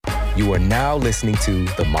You are now listening to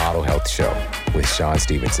The Model Health Show with Sean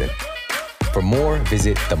Stevenson. For more,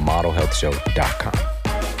 visit themodelhealthshow.com.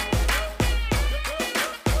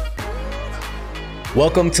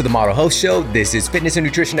 Welcome to The Model Health Show. This is fitness and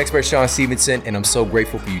nutrition expert Sean Stevenson, and I'm so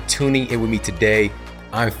grateful for you tuning in with me today.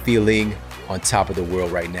 I'm feeling on top of the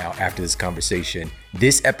world right now after this conversation.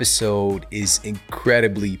 This episode is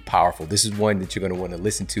incredibly powerful. This is one that you're going to want to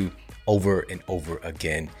listen to over and over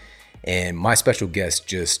again. And my special guest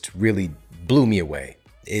just really blew me away.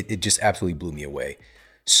 It just absolutely blew me away.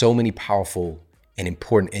 So many powerful and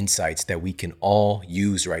important insights that we can all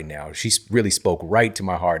use right now. She really spoke right to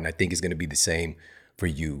my heart, and I think it's going to be the same for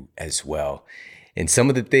you as well. And some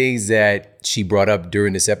of the things that she brought up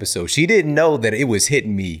during this episode, she didn't know that it was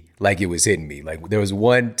hitting me like it was hitting me. Like there was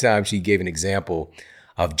one time she gave an example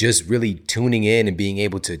of just really tuning in and being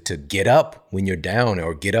able to get up when you're down,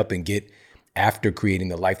 or get up and get after creating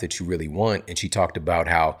the life that you really want. And she talked about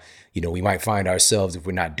how, we might find ourselves, if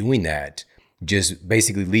we're not doing that, just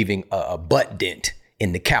basically leaving a butt dent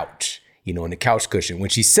in the couch, in the couch cushion. When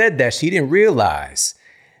she said that, she didn't realize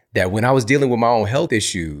that when I was dealing with my own health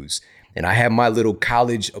issues and I had my little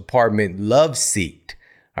college apartment love seat.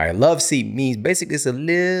 All right, love seat means basically it's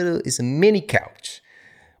a mini couch.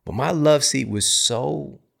 But my love seat was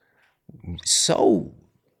so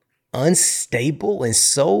unstable and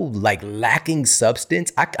so lacking substance.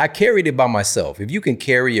 I carried it by myself. If you can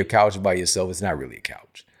carry your couch by yourself, it's not really a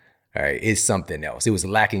couch. All right, it's something else. It was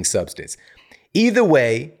lacking substance. Either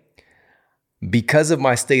way, because of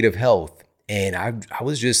my state of health, and I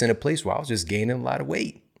was just in a place where I was just gaining a lot of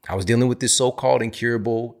weight. I was dealing with this so-called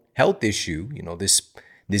incurable health issue,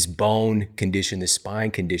 this bone condition, this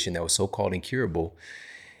spine condition that was so-called incurable.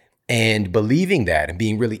 And believing that and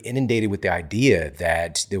being really inundated with the idea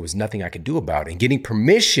that there was nothing I could do about it, and getting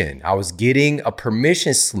permission. I was getting a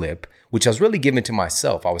permission slip, which I was really giving to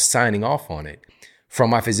myself. I was signing off on it from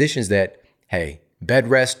my physicians that, hey, bed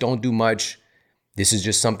rest, don't do much. This is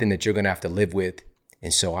just something that you're going to have to live with.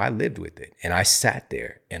 And so I lived with it. And I sat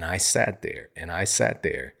there and I sat there and I sat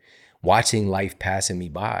there watching life passing me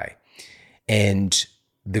by. And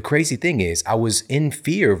the crazy thing is I was in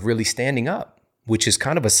fear of really standing up, which is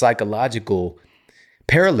kind of a psychological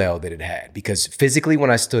parallel that it had, because physically when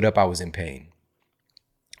I stood up, I was in pain.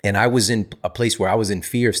 And I was in a place where I was in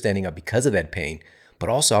fear of standing up because of that pain, but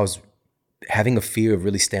also I was having a fear of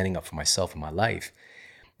really standing up for myself and my life.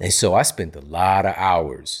 And so I spent a lot of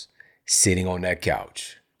hours sitting on that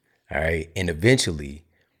couch, all right? And eventually,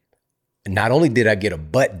 not only did I get a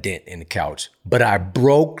butt dent in the couch, but I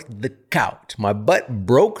broke the couch. My butt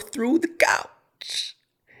broke through the couch.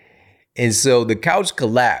 And so the couch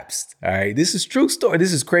collapsed, all right? This is true story.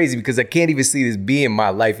 This is crazy because I can't even see this being my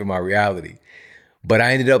life and my reality. But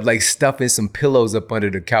I ended up stuffing some pillows up under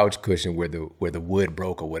the couch cushion where the wood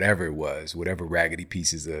broke, or whatever it was, whatever raggedy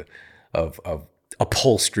pieces of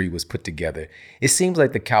upholstery was put together. It seems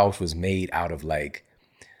like the couch was made out of like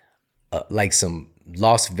some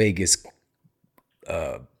Las Vegas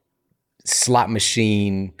slot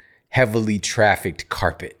machine, heavily trafficked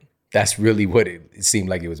carpet. That's really what it seemed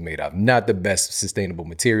like it was made of. Not the best sustainable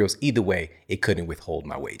materials. Either way, it couldn't withhold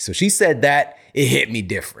my weight. So she said that, it hit me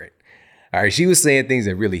different. All right, she was saying things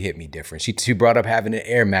that really hit me different. She brought up having an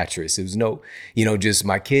air mattress. It was just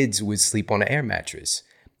my kids would sleep on an air mattress.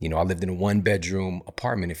 I lived in a 1-bedroom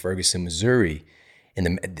apartment in Ferguson, Missouri.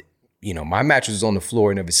 And my mattress was on the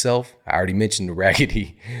floor in of itself. I already mentioned the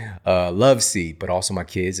raggedy love seat, but also my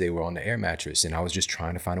kids, they were on the air mattress. And I was just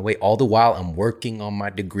trying to find a way. All the while, I'm working on my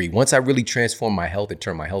degree. Once I really transformed my health and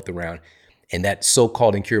turned my health around, and that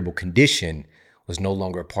so-called incurable condition was no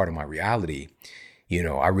longer a part of my reality,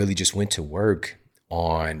 I really just went to work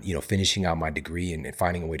on, finishing out my degree and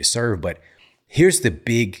finding a way to serve. But here's the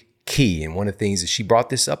big key. And one of the things that she brought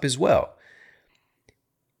this up as well.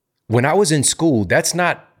 When I was in school, that's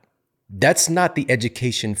not the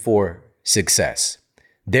education for success.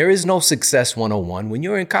 There is no success 101. When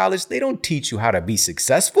you're in college, they don't teach you how to be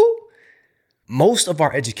successful. Most of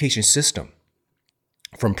our education system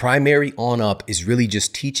from primary on up is really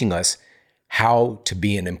just teaching us how to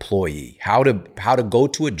be an employee, how to go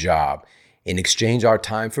to a job and exchange our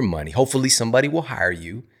time for money. Hopefully somebody will hire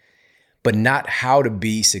you, but not how to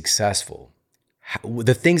be successful.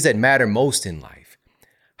 The things that matter most in life.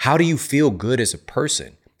 How do you feel good as a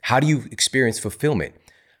person? How do you experience fulfillment?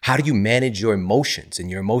 How do you manage your emotions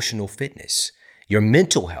and your emotional fitness, your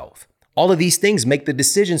mental health? All of these things make the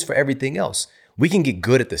decisions for everything else. We can get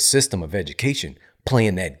good at the system of education,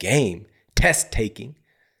 playing that game, test taking,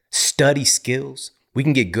 study skills. We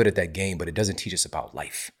can get good at that game, but it doesn't teach us about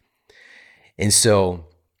life. And so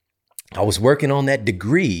I was working on that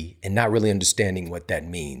degree and not really understanding what that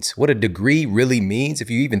means. What a degree really means, if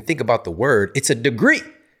you even think about the word, it's a degree.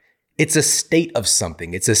 It's a state of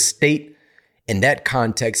something. It's a state. In that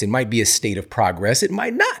context, it might be a state of progress. It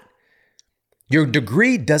might not. Your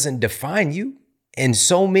degree doesn't define you. And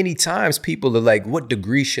so many times people are like, what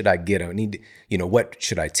degree should I get? I need to, what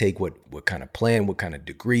should I take? What kind of plan? What kind of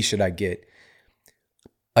degree should I get?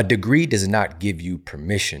 A degree does not give you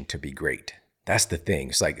permission to be great. That's the thing.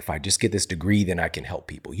 It's like, if I just get this degree, then I can help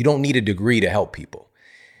people. You don't need a degree to help people.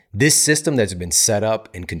 This system that's been set up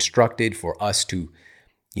and constructed for us to,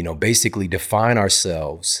 basically define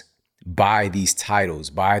ourselves by these titles,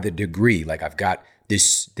 by the degree. Like, I've got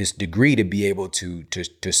this degree to be able to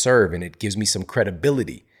serve, and it gives me some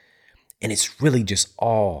credibility. And it's really just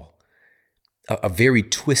all a very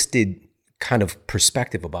twisted kind of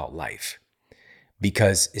perspective about life.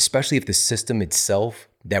 Because especially if the system itself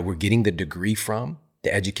that we're getting the degree from,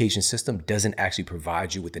 the education system, doesn't actually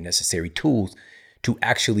provide you with the necessary tools to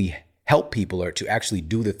actually help people or to actually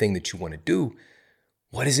do the thing that you want to do,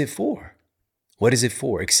 what is it for? What is it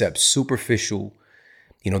for except superficial,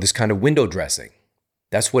 this kind of window dressing?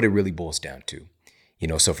 That's what it really boils down to.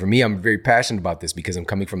 So for me, I'm very passionate about this because I'm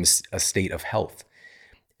coming from a state of health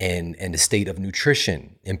and a state of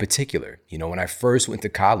nutrition in particular. When I first went to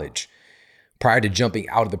college, prior to jumping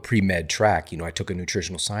out of the pre-med track, I took a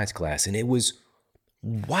nutritional science class, and it was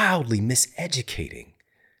wildly miseducating.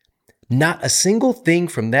 Not a single thing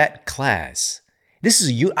from that class.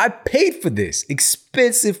 I paid for this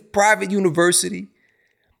expensive private university.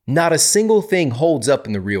 Not a single thing holds up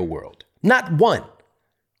in the real world. Not one.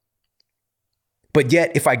 But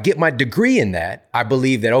yet, if I get my degree in that, I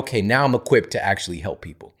believe that, okay, now I'm equipped to actually help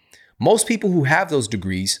people. Most people who have those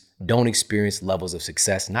degrees don't experience levels of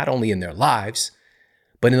success, not only in their lives,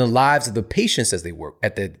 but in the lives of the patients that they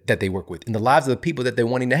work with, in the lives of the people that they're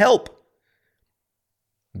wanting to help.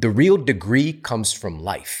 The real degree comes from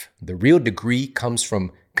life. The real degree comes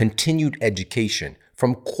from continued education,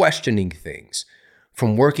 from questioning things,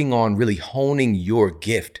 from working on really honing your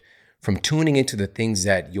gift, from tuning into the things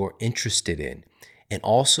that you're interested in, and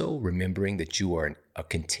also remembering that you are a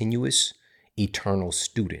continuous, eternal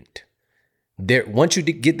student. Once you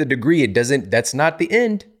get the degree, that's not the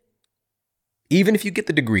end. Even if you get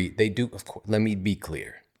the degree, they do, of course, let me be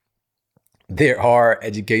clear. There are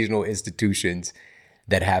educational institutions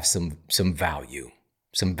that have some value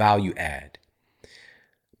add.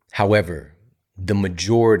 However, the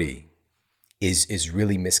majority is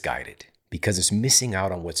really misguided because it's missing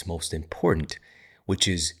out on what's most important, which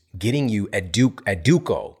is getting you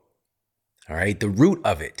educo, all right, the root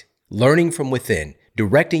of it, learning from within,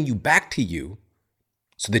 directing you back to you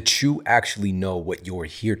so that you actually know what you're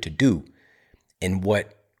here to do and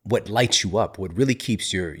what lights you up, what really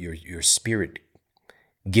keeps your spirit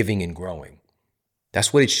giving and growing.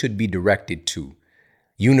 That's what it should be directed to.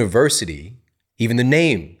 University, even the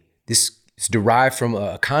name, this is derived from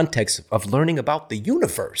a context of learning about the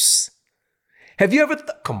universe. Have you ever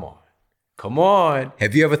come on.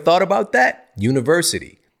 Have you ever thought about that?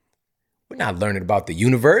 University. We're not learning about the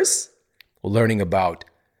universe. We're learning about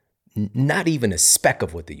not even a speck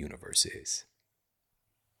of what the universe is.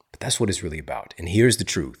 But that's what it's really about. And here's the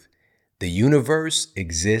truth. The universe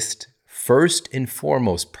exists first and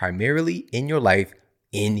foremost, primarily in your life,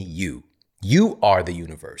 in you. You are the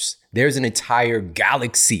universe. There's an entire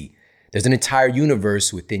galaxy. There's an entire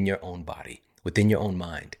universe within your own body, within your own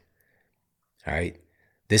mind. All right.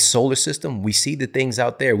 This solar system, we see the things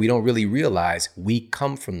out there. We don't really realize we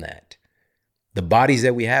come from that. The bodies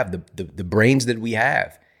that we have, the brains that we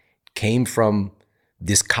have came from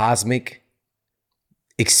this cosmic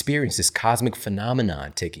experience, this cosmic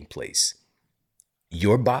phenomenon taking place.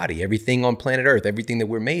 Your body, everything on planet Earth, everything that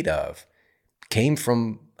we're made of came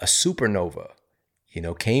from a supernova,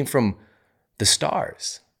 came from the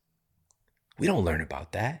stars. We don't learn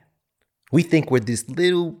about that. We think we're this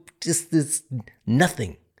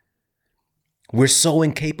nothing. We're so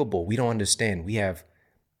incapable. We don't understand. We have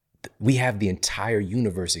the entire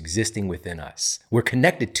universe existing within us. We're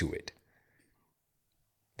connected to it.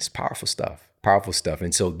 It's powerful stuff.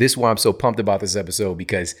 And so this is why I'm so pumped about this episode,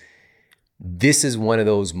 because this is one of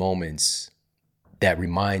those moments that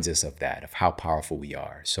reminds us of that, of how powerful we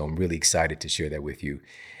are. So I'm really excited to share that with you.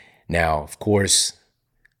 Now, of course,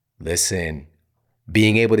 listen,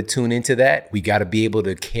 being able to tune into that, we got to be able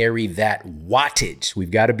to carry that wattage.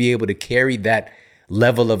 We've got to be able to carry that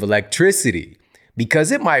level of electricity,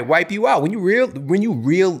 because it might wipe you out. When you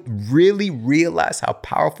really realize how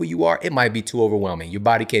powerful you are, it might be too overwhelming. Your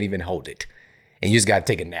body can't even hold it. And you just got to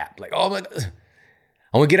take a nap. Like, oh my God,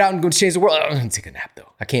 I want to get out and go change the world. I'm going to take a nap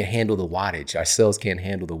though. I can't handle the wattage. Our cells can't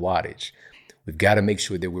handle the wattage. We've got to make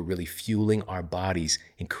sure that we're really fueling our bodies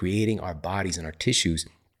and creating our bodies and our tissues.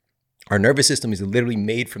 Our nervous system is literally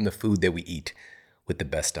made from the food that we eat with the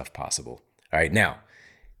best stuff possible. All right, now,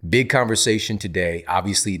 big conversation today.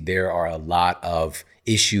 Obviously, there are a lot of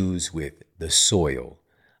issues with the soil,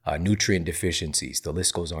 nutrient deficiencies. The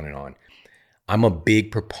list goes on and on. I'm a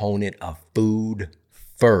big proponent of food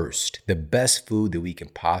first, the best food that we can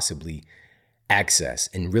possibly access,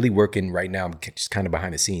 and really working right now, I'm just kind of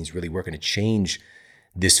behind the scenes, really working to change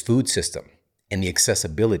this food system and the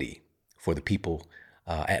accessibility for the people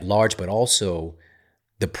at large, but also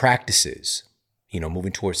the practices,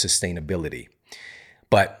 moving towards sustainability.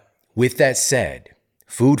 But with that said,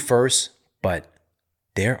 food first, but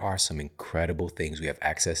there are some incredible things we have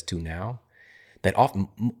access to now that often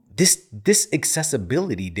this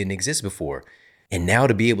accessibility didn't exist before. And now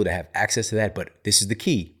to be able to have access to that, but this is the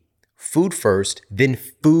key. Food first, then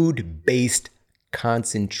food-based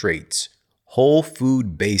concentrates, whole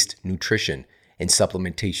food-based nutrition and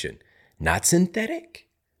supplementation, not synthetic.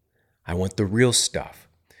 I want the real stuff.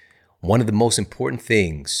 One of the most important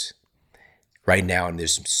things right now, and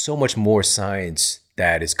there's so much more science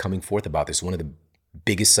that is coming forth about this, one of the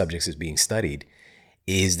biggest subjects is being studied,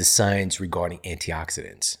 is the science regarding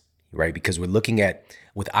antioxidants, right? Because we're looking at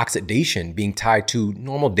with oxidation being tied to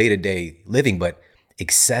normal day-to-day living, but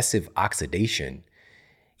excessive oxidation,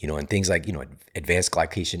 and things like, advanced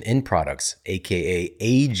glycation end products, AKA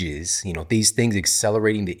ages, these things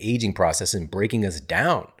accelerating the aging process and breaking us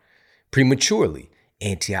down prematurely.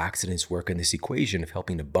 Antioxidants work in this equation of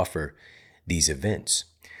helping to buffer these events.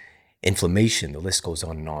 Inflammation, the list goes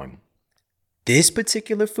on and on. This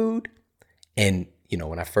particular food, and,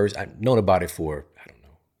 when I've known about it for, a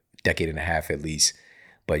decade and a half at least,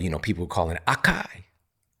 but, people were calling it acai.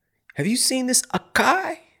 Have you seen this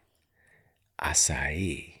acai?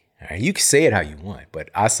 Acai. All right, you can say it how you want,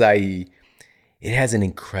 but acai, it has an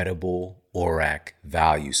incredible ORAC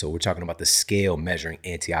value. So we're talking about the scale measuring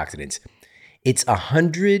antioxidants. It's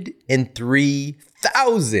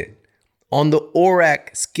 103,000 on the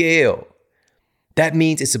ORAC scale. That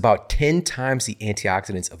means it's about 10 times the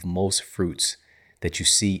antioxidants of most fruits that you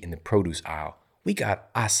see in the produce aisle. We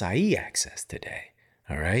got acai access today,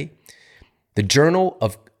 all right? The Journal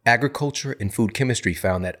of Agriculture and Food Chemistry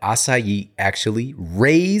found that acai actually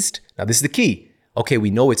raised, now this is the key. Okay, we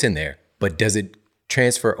know it's in there, but does it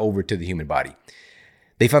transfer over to the human body?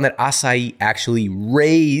 They found that acai actually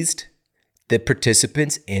raised the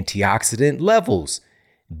participants' antioxidant levels,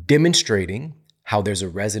 demonstrating how there's a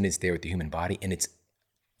resonance there with the human body and its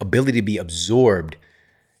ability to be absorbed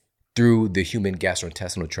through the human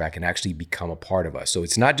gastrointestinal tract and actually become a part of us. So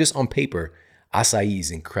it's not just on paper. Acai is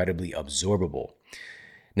incredibly absorbable.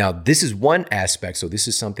 Now, this is one aspect. So this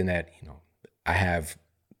is something that, I have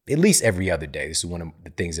at least every other day. This is one of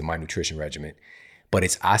the things in my nutrition regimen. But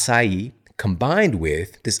it's acai combined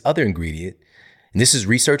with this other ingredient. And this is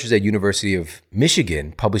researchers at University of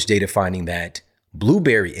Michigan published data finding that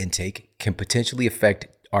blueberry intake can potentially affect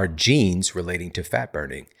our genes relating to fat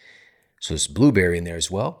burning. So there's blueberry in there as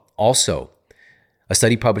well. Also, a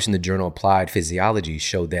study published in the journal Applied Physiology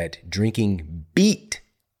showed that drinking beet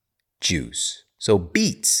juice, so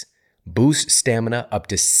beets, boosts stamina up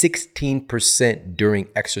to 16% during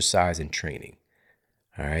exercise and training.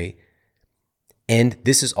 All right. And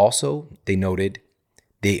this is also, they noted,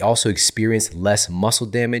 they also experience less muscle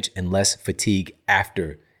damage and less fatigue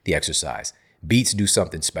after the exercise. Beets do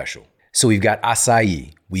something special. So we've got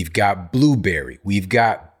acai, we've got blueberry, we've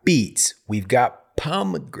got beets, we've got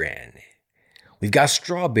pomegranate, we've got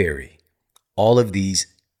strawberry, all of these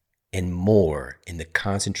and more in the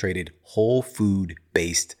concentrated whole food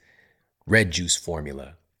based red juice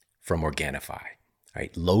formula from Organifi,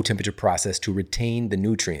 right? Low temperature process to retain the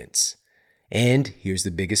nutrients. And here's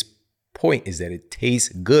the biggest point is that it tastes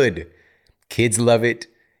good. Kids love it.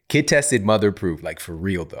 Kid tested, mother approved, like for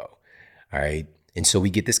real though. All right. And so we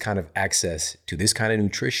get this kind of access to this kind of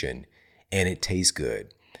nutrition and it tastes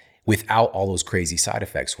good without all those crazy side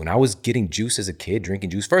effects. When I was getting juice as a kid,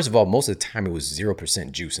 drinking juice, first of all, most of the time it was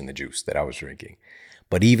 0% juice in the juice that I was drinking.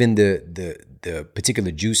 But even the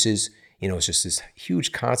particular juices, it's just this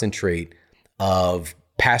huge concentrate of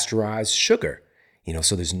pasteurized sugar,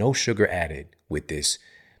 so there's no sugar added with this,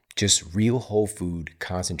 just real whole food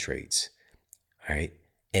concentrates, all right?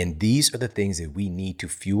 And these are the things that we need to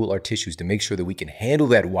fuel our tissues to make sure that we can handle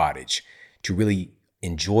that wattage, to really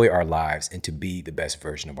enjoy our lives and to be the best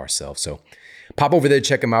version of ourselves. So pop over there,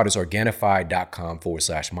 check them out. It's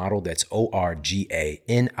Organifi.com/model. That's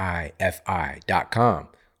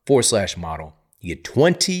ORGANIFI.com/model. You get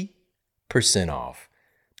 20% off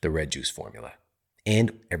the red juice formula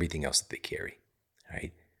and everything else that they carry.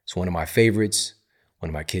 Right? It's one of my favorites, one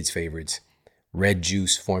of my kids' favorites. Red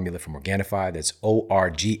juice formula from Organifi. That's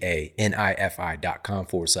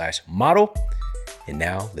ORGANIFI.com/model. And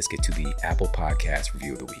now let's get to the Apple Podcast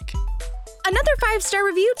review of the week. Another 5-star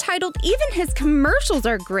review titled "Even His Commercials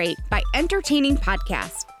Are Great" by Entertaining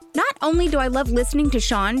Podcast. Not only do I love listening to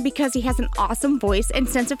Sean because he has an awesome voice and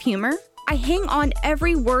sense of humor, I hang on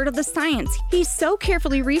every word of the science he so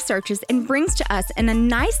carefully researches and brings to us in a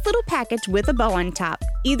nice little package with a bow on top,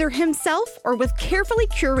 either himself or with carefully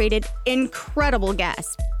curated, incredible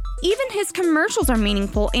guests. Even his commercials are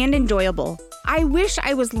meaningful and enjoyable. I wish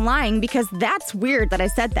I was lying because that's weird that I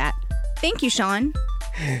said that. Thank you, Sean.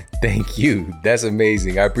 Thank you. That's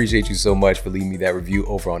amazing. I appreciate you so much for leaving me that review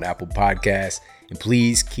over on Apple Podcasts. And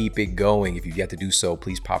please keep it going. If you've yet to do so,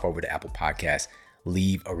 please pop over to Apple Podcasts.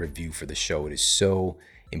 Leave a review for the show. It is so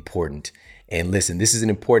important. And listen, this is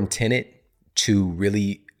an important tenet to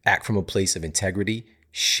really act from a place of integrity.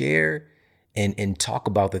 Share and talk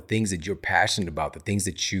about the things that you're passionate about, the things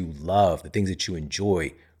that you love, the things that you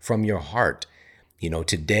enjoy from your heart. You know,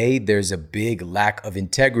 today there's a big lack of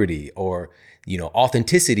integrity, or, you know,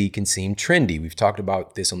 authenticity can seem trendy. We've talked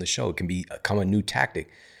about this on the show. It can become a new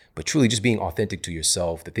tactic, but truly just being authentic to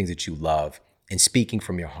yourself, the things that you love, and speaking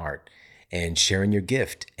from your heart and sharing your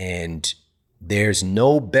gift. And there's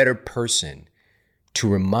no better person to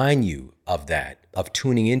remind you of that, of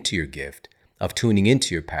tuning into your gift, of tuning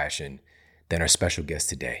into your passion, than our special guest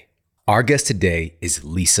today. Our guest today is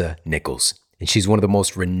Lisa Nichols, and she's one of the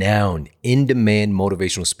most renowned, in-demand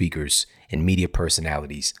motivational speakers and media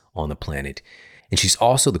personalities on the planet. And she's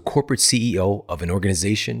also the corporate CEO of an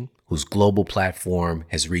organization whose global platform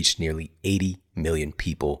has reached nearly 80 million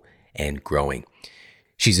people and growing.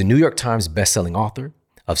 She's a New York Times bestselling author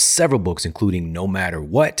of several books, including No Matter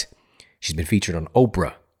What. She's been featured on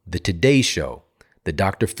Oprah, The Today Show, The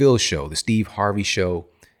Dr. Phil Show, The Steve Harvey Show,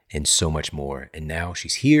 and so much more. And now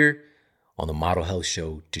she's here on the Model Health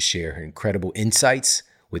Show to share her incredible insights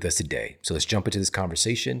with us today. So let's jump into this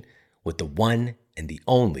conversation with the one and the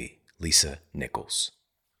only Lisa Nichols.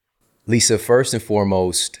 Lisa, first and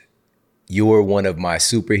foremost, you're one of my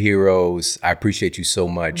superheroes. I appreciate you so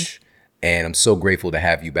much. And I'm so grateful to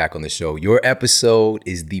have you back on the show. Your episode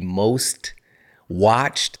is the most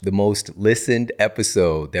watched, the most listened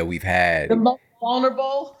episode that we've had. The most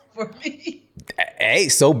vulnerable for me. Hey,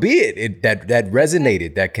 so be it. That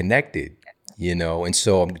resonated, that connected, you know. And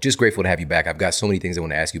so I'm just grateful to have you back. I've got so many things I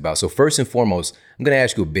want to ask you about. So first and foremost, I'm going to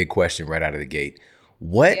ask you a big question right out of the gate.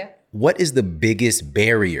 What is the biggest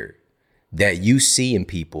barrier that you see in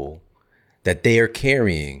people that they are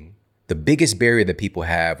carrying? The biggest barrier that people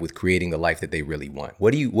have with creating the life that they really want?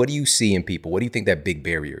 What do you see in people? What do you think that big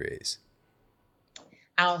barrier is?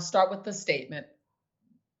 I'll start with the statement,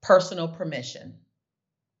 personal permission.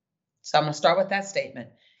 So I'm going to start with that statement.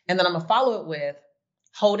 And then I'm going to follow it with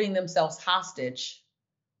holding themselves hostage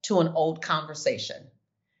to an old conversation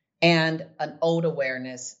and an old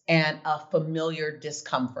awareness and a familiar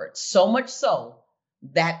discomfort. So much so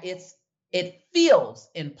that it feels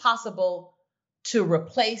impossible to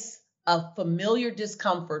replace a familiar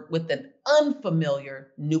discomfort with an unfamiliar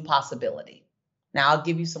new possibility. Now, I'll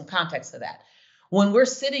give you some context to that. When we're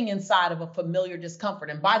sitting inside of a familiar discomfort,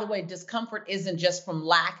 and by the way, discomfort isn't just from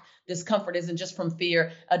lack, discomfort isn't just from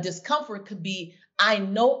fear. A discomfort could be, I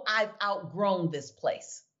know I've outgrown this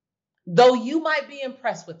place. Though you might be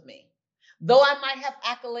impressed with me, though I might have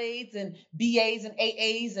accolades and BAs and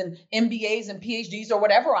AAs and MBAs and PhDs or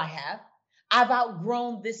whatever I have, I've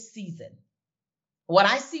outgrown this season. What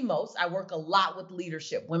I see most, I work a lot with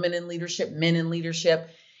leadership, women in leadership, men in leadership.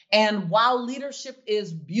 And while leadership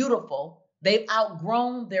is beautiful, they've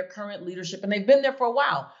outgrown their current leadership and they've been there for a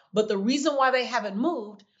while. But the reason why they haven't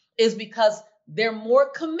moved is because they're more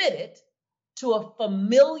committed to a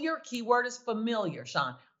familiar, keyword is familiar,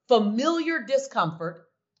 Sean, familiar discomfort,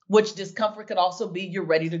 which discomfort could also be you're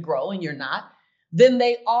ready to grow and you're not, than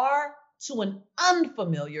they are to an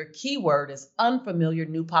unfamiliar, keyword is unfamiliar,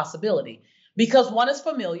 new possibility. Because one is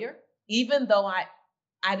familiar, even though I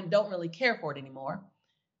don't really care for it anymore.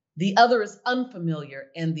 The other is unfamiliar,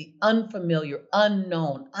 and the unfamiliar,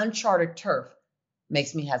 unknown, uncharted turf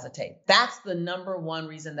makes me hesitate. That's the number one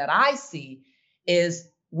reason that I see is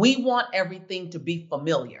we want everything to be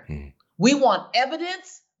familiar. We want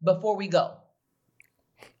evidence before we go.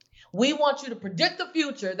 We want you to predict the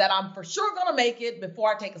future that I'm for sure going to make it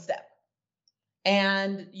before I take a step.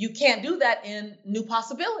 And you can't do that in new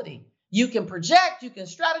possibility. You can project, you can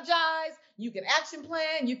strategize, you can action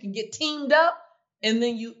plan, you can get teamed up. And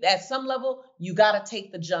then you, at some level, you got to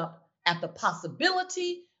take the jump at the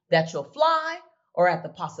possibility that you'll fly or at the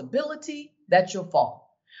possibility that you'll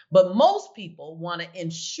fall. But most people want to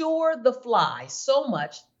ensure the fly so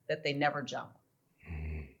much that they never jump.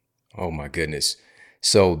 Oh my goodness.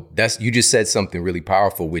 So you just said something really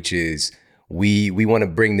powerful, which is we want to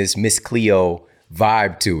bring this Miss Cleo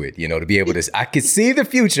vibe to it, to be able to, I can see the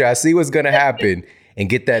future. I see what's going to happen and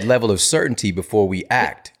get that level of certainty before we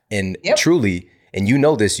act. And truly, and you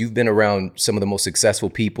know this, you've been around some of the most successful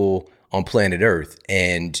people on planet Earth.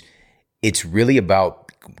 And it's really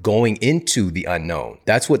about going into the unknown.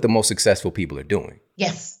 That's what the most successful people are doing.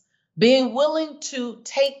 Yes. Being willing to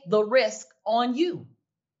take the risk on you.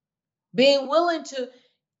 Being willing to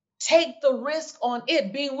take the risk on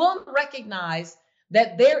it. Being willing to recognize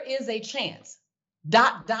that there is a chance. ...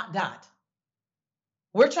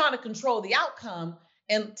 We're trying to control the outcome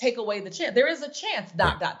and take away the chance. There is a chance. ...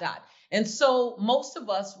 And so most of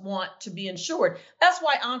us want to be insured. That's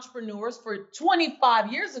why entrepreneurs for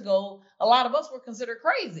 25 years ago, a lot of us were considered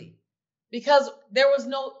crazy because there was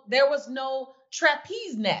no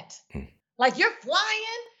trapeze net. Like you're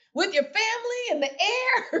flying with your family in the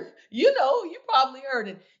air. You probably heard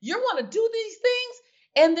it. You want to do these things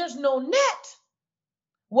and there's no net.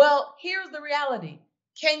 Well, here's the reality.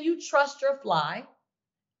 Can you trust your fly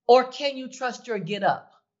or can you trust your get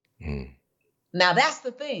up? Now that's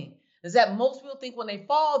the thing, is that most people think when they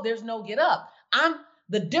fall, there's no get up.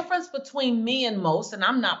 The difference between me and most, and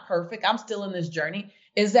I'm not perfect, I'm still in this journey,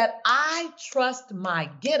 is that I trust my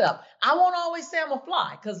get up. I won't always say I'm a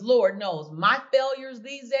fly because Lord knows my failures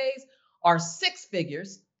these days are 6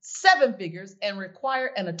 figures, 7 figures, and require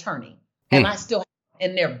an attorney. And I still,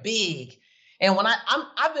 and they're big. And when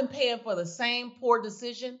I've been paying for the same poor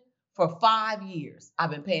decision for 5 years.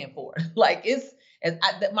 I've been paying for it. Like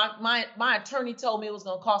my attorney told me it was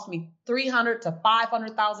going to cost me $300,000 to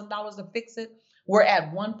 $500,000 to fix it. We're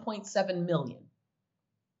at 1.7 million.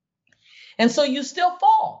 And so you still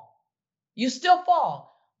fall.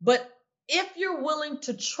 But if you're willing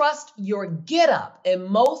to trust your get up, and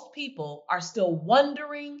most people are still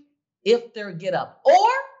wondering if they're get up, or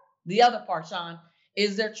the other part, Sean,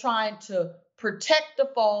 is they're trying to protect the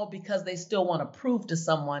fall because they still want to prove to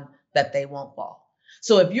someone that they won't fall.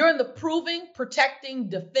 So if you're in the proving, protecting,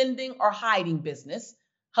 defending, or hiding business,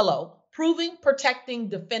 proving, protecting,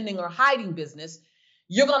 defending, or hiding business,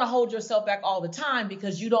 you're going to hold yourself back all the time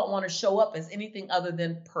because you don't want to show up as anything other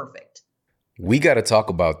than perfect. We got to talk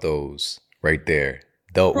about those right there.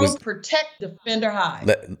 Prove, protect, defend, or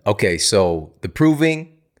hide. Okay, so the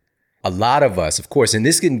proving, a lot of us, of course, and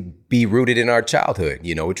this can be rooted in our childhood.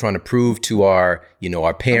 We're trying to prove to our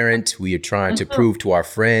parent, we are trying to prove to our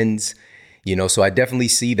friends, so I definitely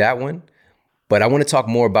see that one. But I want to talk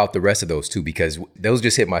more about the rest of those too, because those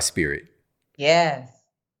just hit my spirit. Yes.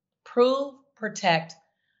 Prove, protect,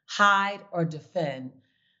 hide, or defend.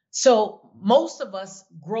 So most of us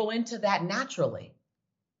grow into that naturally.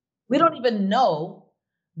 We don't even know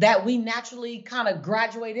that we naturally kind of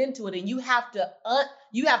graduate into it, and you have to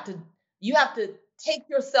take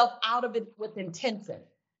yourself out of it with intention.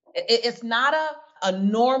 It's not a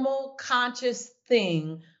normal conscious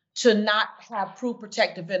thing to not have prove,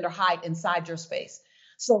 protect, defend, or hide inside your space.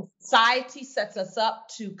 So society sets us up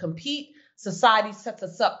to compete. Society sets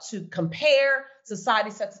us up to compare.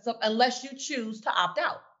 Society sets us up unless you choose to opt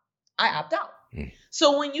out. I opt out.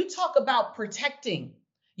 So when you talk about protecting,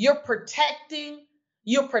 you're protecting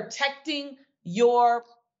your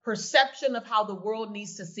perception of how the world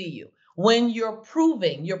needs to see you. When you're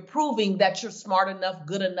proving that you're smart enough,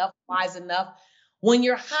 good enough, wise enough. When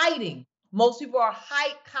you're hiding, most people are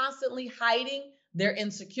constantly hiding their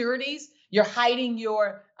insecurities. You're hiding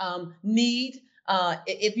your need.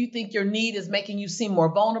 If you think your need is making you seem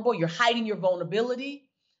more vulnerable, you're hiding your vulnerability.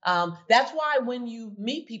 That's why when you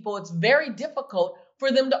meet people, it's very difficult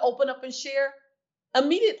for them to open up and share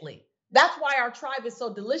immediately. That's why our tribe is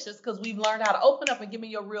so delicious, because we've learned how to open up and give me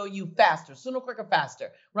your real you faster, sooner, quicker,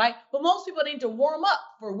 faster, right? But most people need to warm up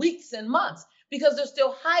for weeks and months because they're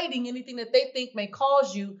still hiding anything that they think may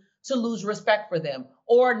cause you to lose respect for them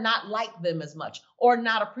or not like them as much or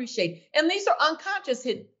not appreciate. And these are unconscious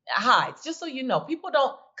hides, just so you know. People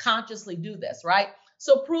don't consciously do this, right?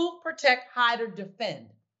 So prove, protect, hide, or defend.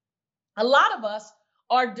 A lot of us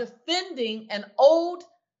are defending an old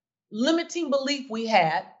limiting belief we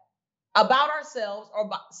had about ourselves or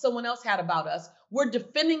about someone else had about us. We're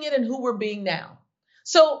defending it in who we're being now.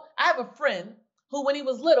 So I have a friend who, when he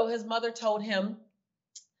was little, his mother told him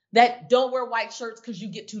that don't wear white shirts because you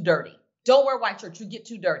get too dirty. Don't wear white shirts, you get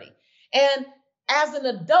too dirty. And as an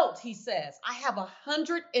adult, he says, I have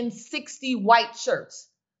 160 white shirts,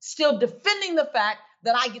 still defending the fact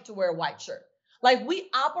that I get to wear a white shirt. Like, we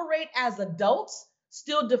operate as adults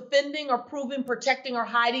still defending or proving, protecting or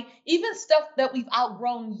hiding, even stuff that we've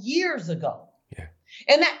outgrown years ago. Yeah.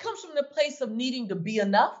 And that comes from the place of needing to be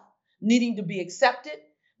enough, needing to be accepted.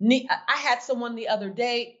 I had someone the other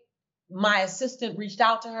day, my assistant reached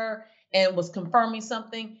out to her and was confirming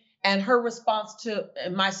something. And her response to,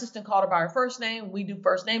 and my assistant called her by her first name. We do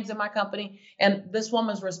first names in my company. And this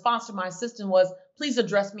woman's response to my assistant was, please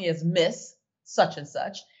address me as Miss such and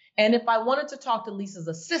such. And if I wanted to talk to Lisa's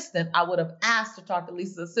assistant, I would have asked to talk to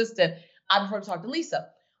Lisa's assistant. I prefer to talk to Lisa.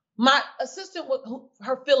 My assistant,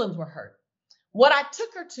 her feelings were hurt. What I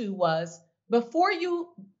took her to was, before you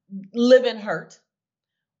live in hurt,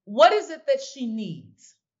 what is it that she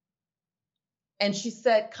needs? And she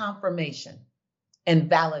said confirmation and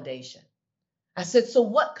validation. I said, so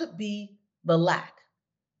what could be the lack?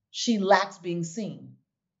 She lacks being seen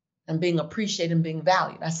and being appreciated and being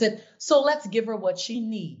valued. I said, so let's give her what she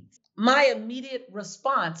needs. My immediate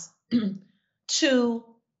response to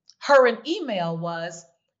her in email was,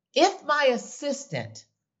 if my assistant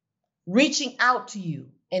reaching out to you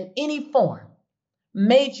in any form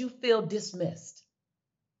made you feel dismissed,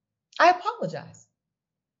 I apologize.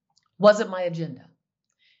 Wasn't my agenda.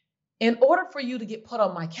 In order for you to get put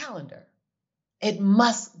on my calendar, it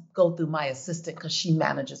must go through my assistant because she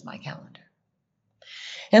manages my calendar.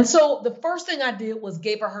 And so the first thing I did was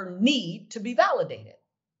gave her need to be validated.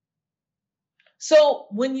 So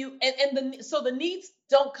when you, so the needs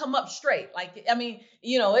don't come up straight. Like, I mean,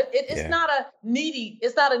 you know, it's not a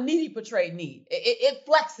needy portrayed need. It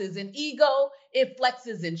flexes in ego. It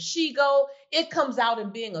flexes in she-go. It comes out in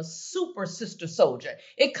being a super sister soldier.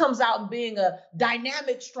 It comes out in being a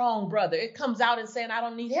dynamic, strong brother. It comes out in saying, I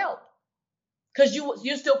don't need help. Because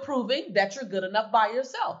you're still proving that you're good enough by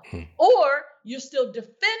yourself. Or you're still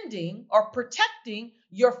defending or protecting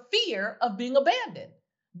your fear of being abandoned.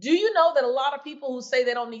 Do you know that a lot of people who say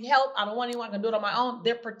they don't need help, I don't want anyone, I can do it on my own,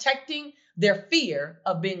 they're protecting their fear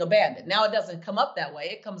of being abandoned. Now, it doesn't come up that way.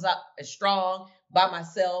 It comes up as strong, by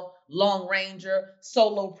myself, long ranger,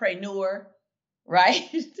 solopreneur, right?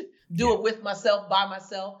 Do it with myself, by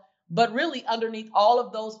myself. But really, underneath all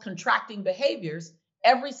of those contracting behaviors,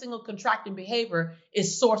 every single contracting behavior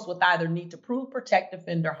is sourced with either need to prove, protect,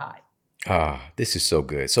 defend, or hide. This is so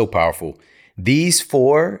good, so powerful. These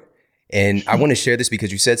four, and I want to share this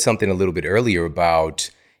because you said something a little bit earlier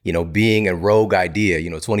about, you know, being a rogue idea. You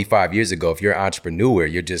know, 25 years ago, if you're an entrepreneur,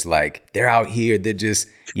 you're just like, they're out here, they're just,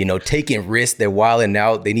 you know, taking risks, they're wilding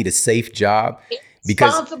out, they need a safe job.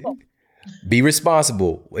 Responsible. Be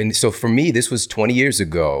responsible. And so for me, this was 20 years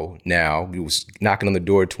ago now. It was knocking on the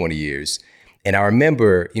door 20 years. And I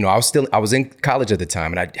remember, you know, I was in college at the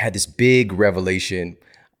time, and I had this big revelation.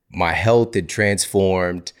 My health had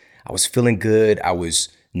transformed. I was feeling good.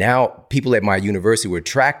 Now people at my university were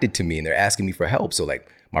attracted to me and they're asking me for help. So like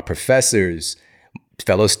my professors,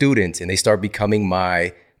 fellow students, and they start becoming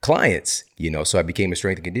my clients, you know, so I became a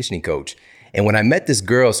strength and conditioning coach. And when I met this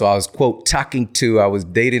girl, so I was, quote, I was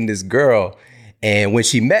dating this girl. And when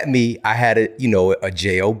she met me, I had a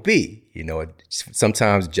job, you know,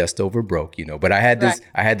 sometimes just over broke, you know, but I had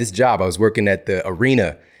this job. I was working at the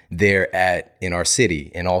arena there in our city.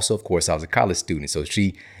 And also, of course, I was a college student. So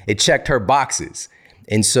it checked her boxes.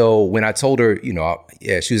 And so when I told her, you know,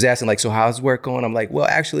 she was asking like, so how's work going? I'm like, well,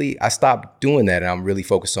 actually, I stopped doing that. And I'm really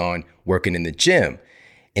focused on working in the gym.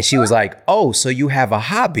 And she was like, oh, so you have a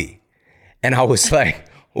hobby? And I was like,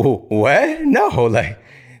 what? No, like,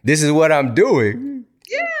 this is what I'm doing.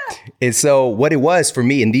 Yeah. And so what it was for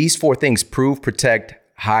me, and these four things, prove, protect,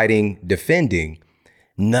 hiding, defending,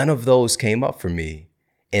 none of those came up for me.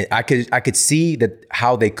 And I could see that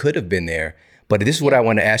how they could have been there. But this is what I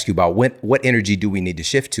want to ask you about. What energy do we need to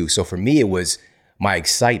shift to? So for me, it was my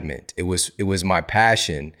excitement. It was my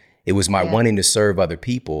passion. It was my wanting to serve other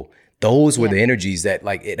people. Those were the energies that,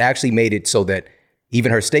 like, it actually made it so that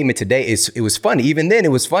even her statement today, it was funny. Even then,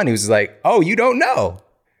 it was funny. It was like, oh, you don't know.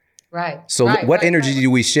 Right. So what energy do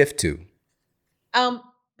we shift to?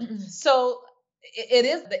 So it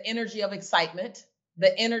is the energy of excitement,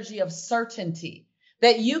 the energy of certainty,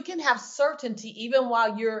 that you can have certainty even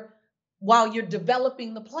while you're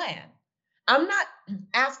developing the plan. I'm not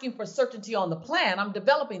asking for certainty on the plan. I'm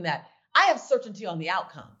developing that. I have certainty on the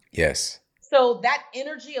outcome. Yes. So that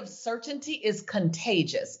energy of certainty is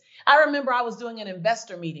contagious. I remember I was doing an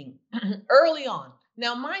investor meeting early on.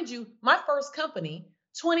 Now, mind you, my first company,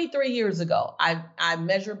 23 years ago, I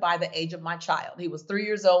measured by the age of my child. He was 3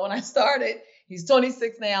 years old when I started. He's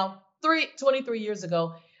 26 now. 23 years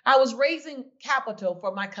ago, I was raising capital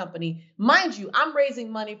for my company. Mind you, I'm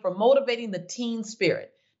raising money for motivating the teen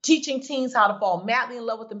spirit, teaching teens how to fall madly in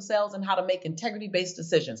love with themselves and how to make integrity-based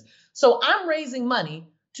decisions. So I'm raising money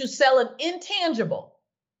to sell an intangible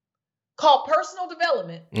called personal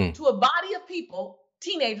development to a body of people,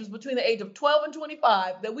 teenagers between the age of 12 and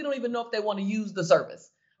 25, that we don't even know if they want to use the service,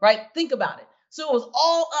 right? Think about it. So it was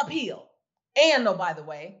all uphill. And oh, by the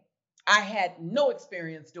way, I had no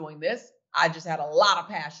experience doing this. I just had a lot of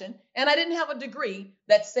passion, and I didn't have a degree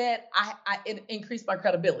that said it increased my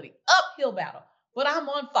credibility. Uphill battle, but I'm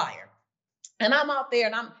on fire, and I'm out there,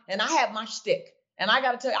 and I have my shtick. And I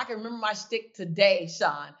got to tell you, I can remember my shtick today,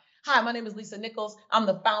 Sean. Hi, my name is Lisa Nichols. I'm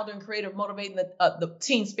the founder and creator of Motivating the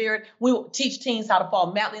Teen Spirit. We will teach teens how to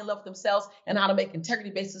fall madly in love with themselves and how to make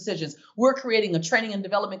integrity-based decisions. We're creating a training and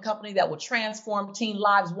development company that will transform teen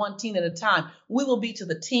lives one teen at a time. We will be to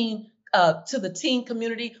the teen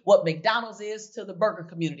community what McDonald's is to the burger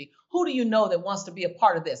community. Who do you know that wants to be a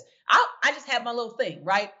part of this? I just had my little thing,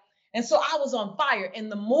 right? And so I was on fire.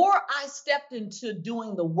 And the more I stepped into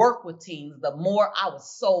doing the work with teens, the more I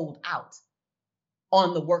was sold out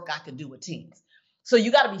on the work I could do with teens. So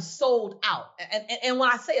you got to be sold out. And when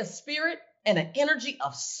I say a spirit and an energy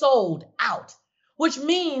of sold out, which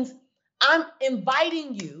means I'm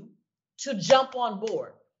inviting you to jump on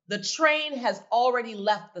board. The train has already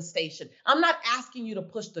left the station. I'm not asking you to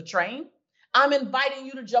push the train. I'm inviting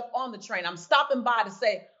you to jump on the train. I'm stopping by to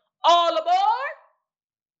say, all aboard.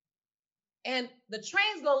 And the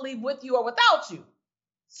train's going to leave with you or without you.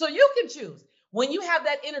 So you can choose. When you have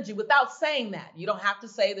that energy, without saying that, you don't have to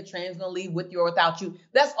say the train's going to leave with you or without you.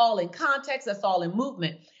 That's all in context. That's all in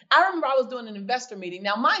movement. I remember I was doing an investor meeting.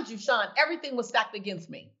 Now, mind you, Sean, everything was stacked against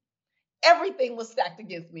me. Everything was stacked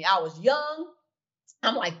against me. I was young.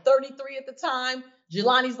 I'm like 33 at the time.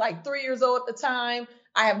 Jelani's like 3 years old at the time.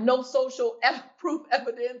 I have no social proof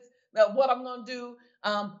evidence of what I'm going to do.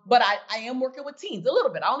 But I am working with teens a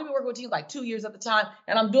little bit. I only been working with teens like 2 years at the time,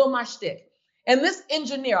 and I'm doing my shtick. And this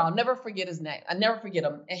engineer, I'll never forget his name. I never forget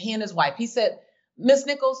him. And he and his wife, he said, Miss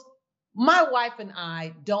Nichols, my wife and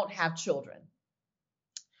I don't have children.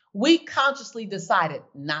 We consciously decided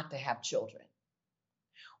not to have children.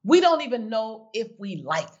 We don't even know if we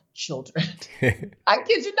like children. I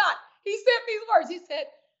kid you not. He said these words. He said,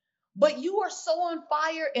 but you are so on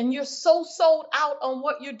fire and you're so sold out on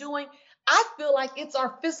what you're doing. I feel like it's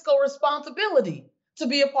our fiscal responsibility to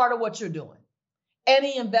be a part of what you're doing. And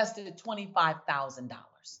he invested $25,000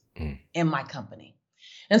 in my company.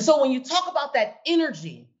 And so when you talk about that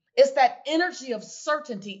energy, it's that energy of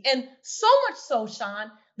certainty. And so much so,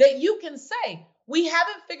 Sean, that you can say, we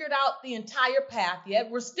haven't figured out the entire path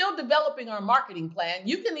yet. We're still developing our marketing plan.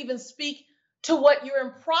 You can even speak to what you're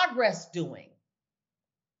in progress doing.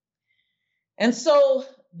 And so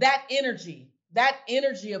that energy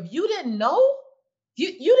of you didn't know,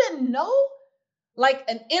 you didn't know, like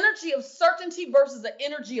an energy of certainty versus an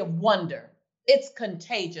energy of wonder. It's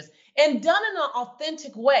contagious and done in an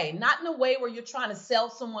authentic way, not in a way where you're trying to sell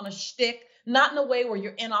someone a shtick, not in a way where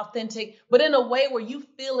you're inauthentic, but in a way where you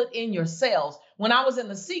feel it in your cells. When I was in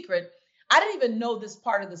The Secret, I didn't even know this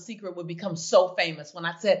part of The Secret would become so famous when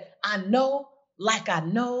I said, I know, like I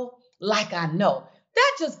know, like I know.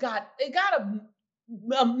 That just got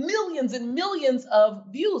a millions and millions of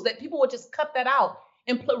views that people would just cut that out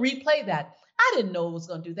and replay that. I didn't know it was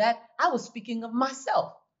going to do that. I was speaking of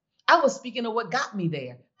myself. I was speaking of what got me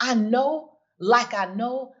there. I know, like I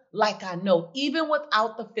know, like I know, even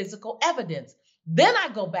without the physical evidence. Then I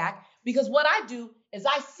go back because what I do is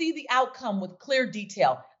I see the outcome with clear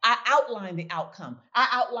detail. I outline the outcome. I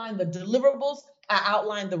outline the deliverables. I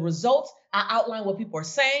outline the results. I outline what people are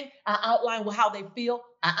saying. I outline how they feel.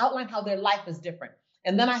 I outline how their life is different.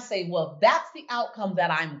 And then I say, well, that's the outcome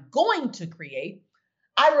that I'm going to create.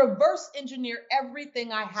 I reverse engineer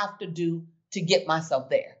everything I have to do to get myself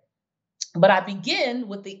there. But I begin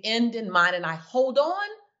with the end in mind and I hold on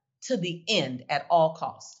to the end at all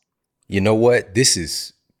costs. You know what? This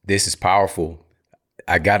is powerful.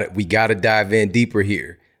 We gotta dive in deeper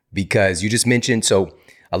here because you just mentioned, so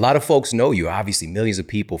a lot of folks know you, obviously millions of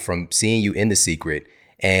people from seeing you in The Secret.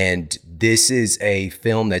 And this is a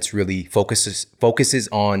film that's really focuses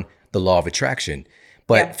on the law of attraction.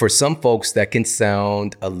 But for some folks, that can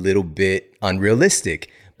sound a little bit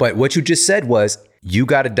unrealistic. But what you just said was, you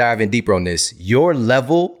got to dive in deeper on this. Your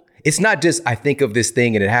level, it's not just, I think of this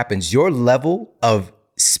thing and it happens. Your level of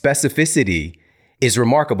specificity is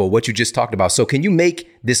remarkable, what you just talked about. So can you make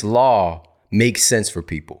this law make sense for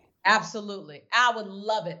people? Absolutely. I would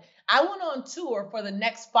love it. I went on tour for the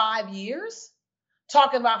next 5 years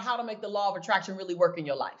talking about how to make the law of attraction really work in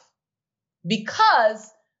your life.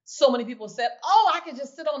 Because so many people said, oh, I could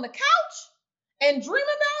just sit on the couch and dream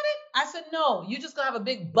about it. I said, no, you're just going to have a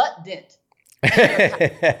big butt dent. That's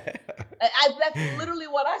literally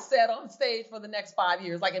what I said on stage for the next 5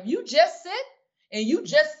 years. Like, if you just sit and you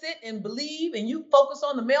just sit and believe and you focus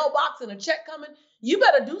on the mailbox and a check coming, you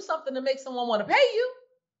better do something to make someone want to pay you.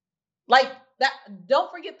 Like that,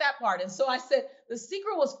 don't forget that part. And so I said, the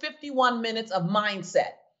secret was 51 minutes of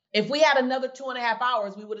mindset. If we had another 2.5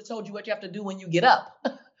 hours, we would have told you what you have to do when you get up,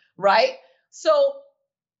 right? So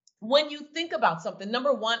when you think about something,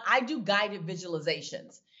 number one, I do guided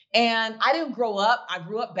visualizations. And I didn't grow up, I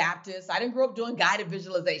grew up Baptist. I didn't grow up doing guided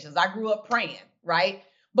visualizations. I grew up praying, right?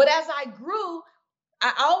 But as I grew,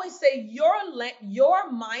 I always say your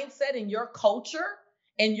mindset and your culture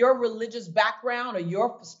and your religious background or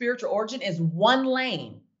your spiritual origin is one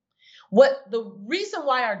lane. What the reason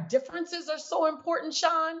why our differences are so important,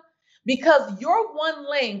 Sean, because your one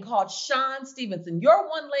lane called Sean Stevenson, your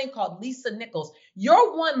one lane called Lisa Nichols,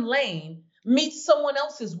 your one lane meets someone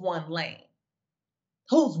else's one lane,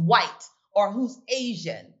 who's white or who's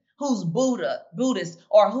Asian, who's Buddhist,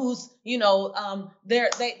 or who's, they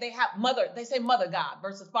say mother God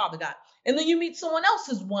versus father God. And then you meet someone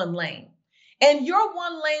else's one lane. And your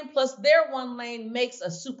one lane plus their one lane makes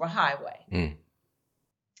a super highway. Mm.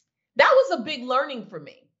 That was a big learning for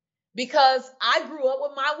me because I grew up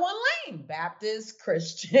with my one lane, Baptist,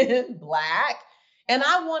 Christian, Black, and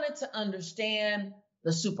I wanted to understand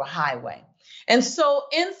the super highway. And so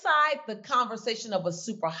inside the conversation of a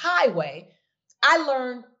super highway, I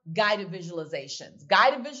learned guided visualizations.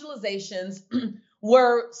 Guided visualizations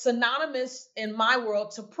were synonymous in my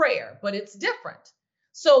world to prayer, but it's different.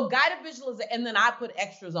 So guided visualization, and then I put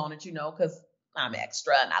extras on it, because I'm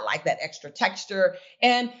extra and I like that extra texture.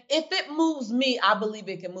 And if it moves me, I believe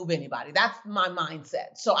it can move anybody. That's my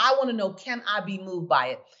mindset. So I want to know, can I be moved by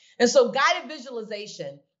it? And so guided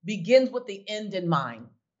visualization begins with the end in mind.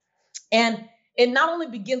 And it not only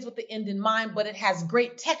begins with the end in mind, but it has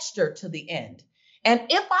great texture to the end. And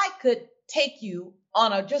if I could take you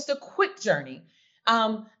on just a quick journey,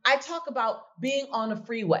 I talk about being on a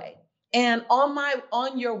freeway. And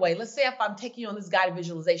on your way, let's say if I'm taking you on this guided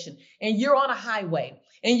visualization and you're on a highway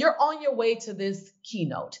and you're on your way to this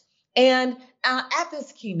keynote. And at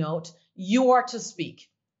this keynote, you are to speak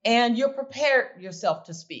and you're prepared yourself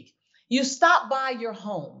to speak. You stop by your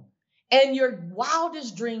home and your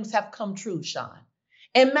wildest dreams have come true, Sean.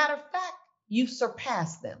 And matter of fact, you've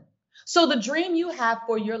surpassed them. So the dream you have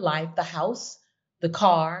for your life, the house, the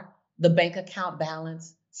car, the bank account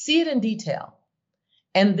balance, see it in detail.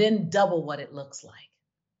 And then double what it looks like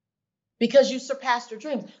because you surpassed your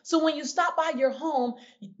dreams. So when you stop by your home,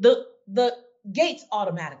 the gates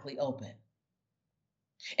automatically open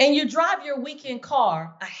and you drive your weekend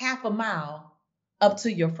car a half a mile up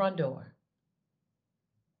to your front door.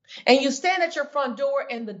 And you stand at your front door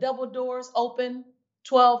and the double doors open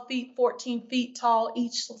 12 feet, 14 feet tall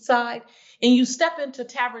each side. And you step into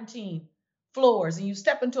Travertine floors and you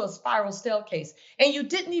step into a spiral staircase and you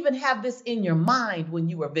didn't even have this in your mind when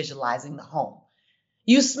you were visualizing the home.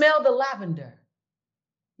 You smell the lavender.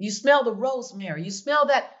 You smell the rosemary. You smell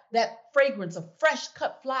that fragrance of fresh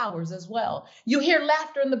cut flowers as well. You hear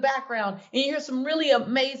laughter in the background and you hear some really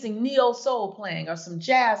amazing neo soul playing or some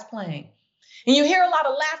jazz playing. And you hear a lot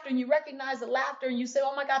of laughter and you recognize the laughter and you say,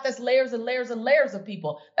 oh my God, that's layers and layers and layers of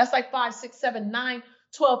people. That's like 5, 6, 7, 9,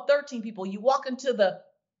 12, 13 people. You walk into the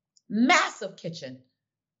massive kitchen,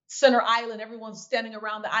 center island, everyone's standing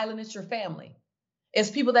around the island. It's your family. It's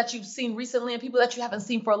people that you've seen recently and people that you haven't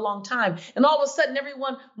seen for a long time. And all of a sudden,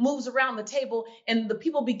 everyone moves around the table and the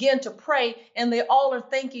people begin to pray and they all are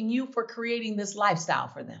thanking you for creating this lifestyle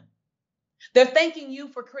for them. They're thanking you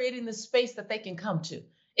for creating this space that they can come to.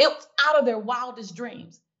 It's out of their wildest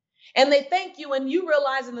dreams. And they thank you and you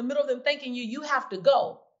realize in the middle of them thanking you, you have to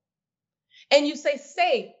go. And you say,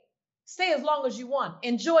 stay as long as you want.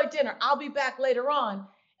 Enjoy dinner. I'll be back later on.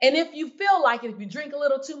 And if you feel like it, if you drink a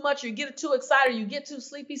little too much, or you get too excited, or you get too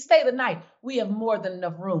sleepy, stay the night. We have more than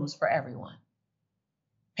enough rooms for everyone.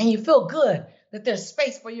 And you feel good that there's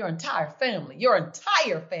space for your entire family.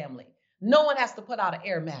 No one has to put out an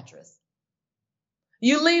air mattress.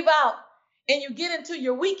 You leave out and you get into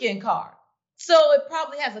your weekend car. So it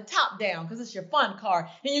probably has a top down because it's your fun car.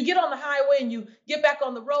 And you get on the highway and you get back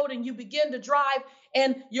on the road and you begin to drive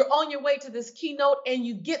and you're on your way to this keynote and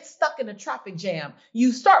you get stuck in a traffic jam.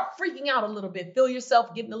 You start freaking out a little bit, feel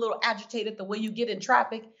yourself getting a little agitated the way you get in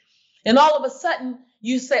traffic. And all of a sudden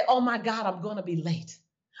you say, oh my God, I'm going to be late.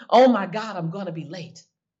 Oh my God, I'm going to be late.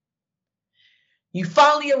 You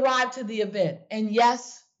finally arrive to the event and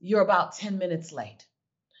yes, you're about 10 minutes late.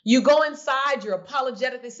 You go inside, you're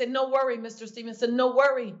apologetic. They say, no worry, Mr. Stevenson, no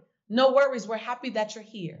worry. No worries. We're happy that you're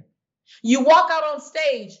here. You walk out on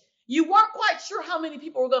stage. You weren't quite sure how many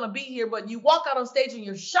people were going to be here, but you walk out on stage and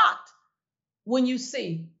you're shocked when you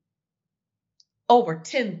see over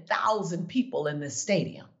 10,000 people in this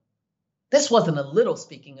stadium. This wasn't a little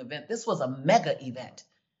speaking event. This was a mega event.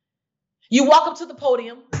 You walk up to the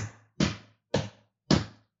podium.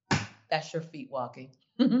 That's your feet walking.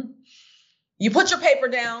 You put your paper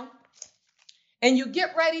down and you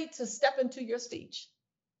get ready to step into your speech.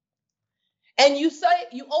 And you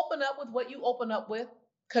open up with what you open up with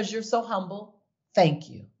because you're so humble. Thank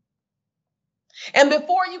you. And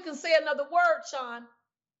before you can say another word, Sean,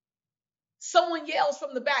 someone yells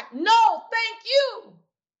from the back, no, thank you.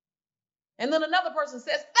 And then another person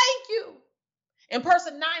says, thank you. And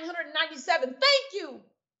person 997, thank you.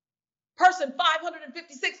 Person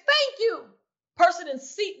 556, thank you. Person in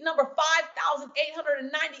seat number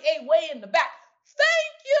 5,898 way in the back,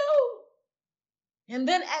 thank you. And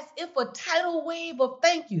then as if a tidal wave of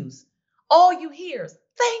thank yous, all you hear is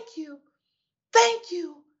thank you, thank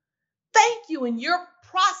you, thank you. And you're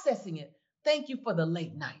processing it. Thank you for the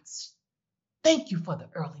late nights. Thank you for the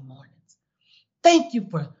early mornings. Thank you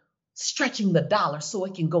for stretching the dollar so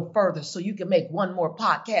it can go further, so you can make one more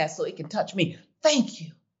podcast so it can touch me. Thank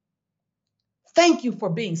you. Thank you for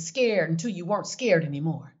being scared until you weren't scared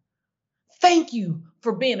anymore. Thank you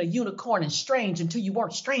for being a unicorn and strange until you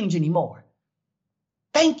weren't strange anymore.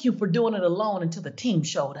 Thank you for doing it alone until the team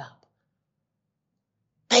showed up.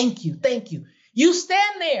 Thank you. Thank you. You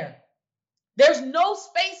stand there. There's no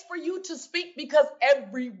space for you to speak because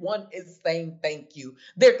everyone is saying thank you.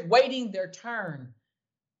 They're waiting their turn.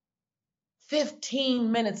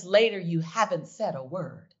 15 minutes later, you haven't said a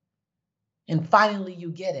word. And finally,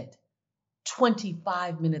 you get it.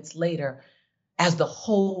 25 minutes later, as the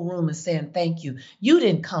whole room is saying thank you, you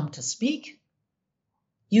didn't come to speak.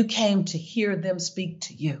 You came to hear them speak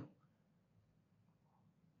to you.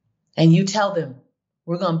 And you tell them,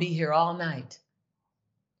 we're going to be here all night,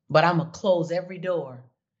 but I'm going to close every door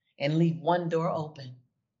and leave one door open.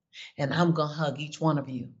 And I'm going to hug each one of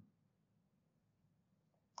you.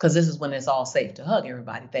 Because this is when it's all safe to hug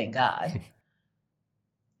everybody, thank God.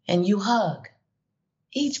 And you hug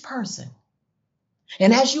each person.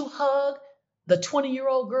 And as you hug the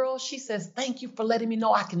 20-year-old girl, she says, thank you for letting me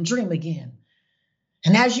know I can dream again.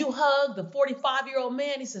 And as you hug the 45-year-old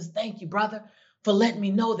man, he says, thank you, brother, for letting me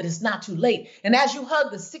know that it's not too late. And as you hug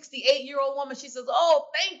the 68-year-old woman, she says, oh,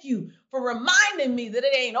 thank you for reminding me that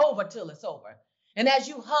it ain't over till it's over. And as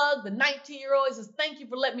you hug the 19-year-old, he says, thank you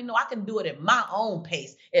for letting me know I can do it at my own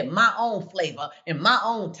pace, at my own flavor, in my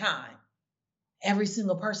own time. Every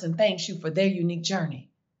single person thanks you for their unique journey.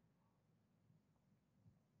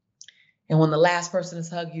 And when the last person has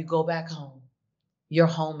hugged you, go back home. Your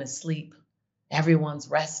home is sleep. Everyone's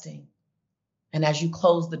resting. And as you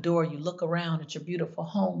close the door, you look around at your beautiful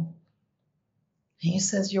home. And he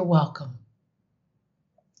says, you're welcome.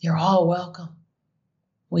 You're all welcome.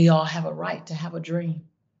 We all have a right to have a dream.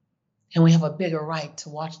 And we have a bigger right to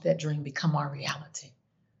watch that dream become our reality.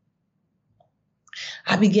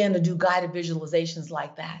 I began to do guided visualizations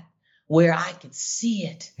like that, where I could see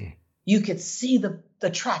it. You could see the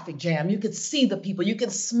traffic jam. You could see the people. You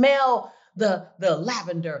could smell the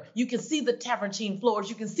lavender. You can see the tavertine floors.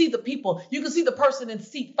 You can see the people. You can see the person in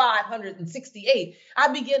seat 568. I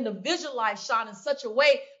began to visualize, Sean, in such a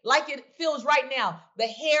way like it feels right now. The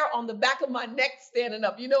hair on the back of my neck standing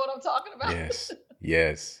up. You know what I'm talking about? Yes.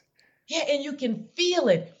 Yes. Yeah, and you can feel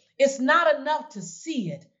it. It's not enough to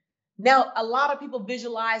see it. Now, a lot of people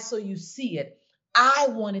visualize so you see it. I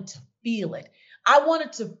wanted to feel it. I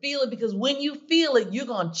wanted to feel it because when you feel it, you're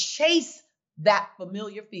going to chase that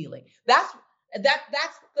familiar feeling. That's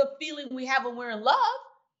the feeling we have when we're in love.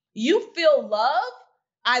 You feel love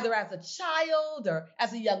either as a child or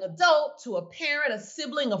as a young adult, to a parent, a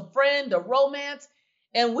sibling, a friend, a romance.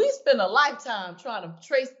 And we spend a lifetime trying to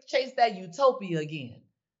chase that utopia again.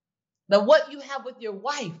 Now, what you have with your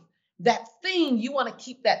wife, that thing, you want to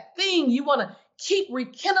keep that thing. You want to keep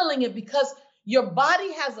rekindling it because your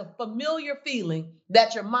body has a familiar feeling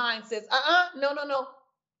that your mind says, no.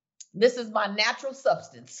 This is my natural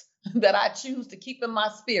substance that I choose to keep in my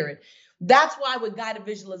spirit. That's why with guided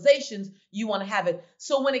visualizations, you want to have it.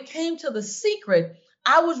 So when it came to The Secret,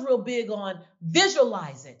 I was real big on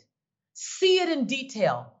visualize it, see it in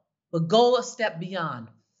detail, but go a step beyond,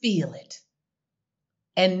 feel it.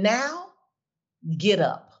 And now get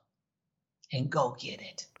up and go get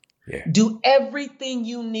it. Yeah. Do everything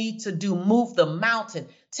you need to do. Move the mountain.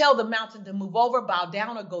 Tell the mountain to move over, bow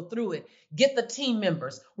down, or go through it. Get the team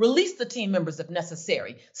members. Release the team members if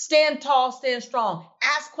necessary. Stand tall, stand strong.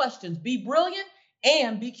 Ask questions. Be brilliant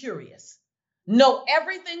and be curious. Know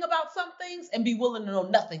everything about some things and be willing to know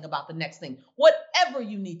nothing about the next thing. Whatever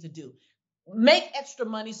you need to do. Make extra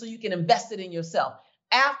money so you can invest it in yourself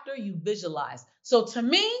after you visualize. So to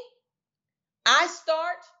me, I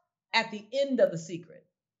start at the end of the secret,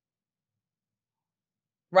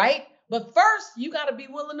 right? But first, you got to be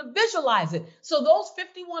willing to visualize it. So those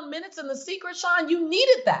 51 minutes in the secret, Sean, you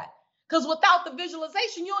needed that. Because without the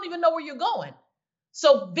visualization, you don't even know where you're going.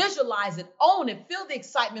 So visualize it, own it, feel the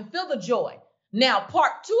excitement, feel the joy. Now,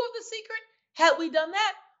 part 2 of the secret, had we done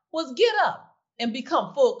that, was get up and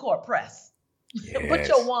become full court press. Yes. Put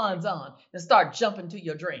your wands on and start jumping to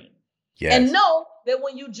your dream. Yes. And know that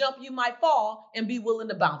when you jump, you might fall, and be willing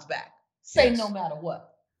to bounce back. Say Yes. no matter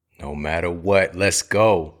what. No matter what, let's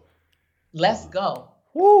go. Let's go.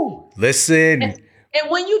 Woo! Listen. And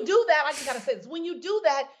when you do that, I just gotta say this. When you do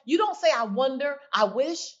that, you don't say, I wonder, I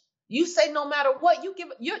wish. You say no matter what, you're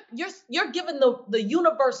giving the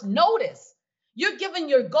universe notice. You're giving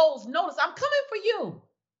your goals notice. I'm coming for you.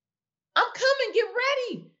 I'm coming, get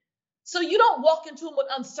ready. So you don't walk into them with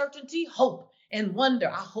uncertainty, hope, and wonder.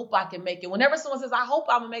 I hope I can make it. Whenever someone says, I hope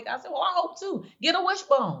I'm gonna make it, I say, well, I hope too. Get a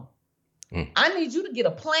wishbone. I need you to get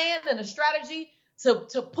a plan and a strategy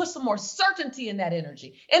to put some more certainty in that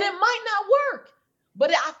energy. And it might not work,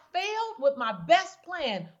 but I failed with my best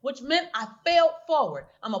plan, which meant I failed forward.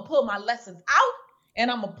 I'm going to pull my lessons out,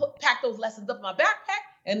 and I'm going to pack those lessons up in my backpack,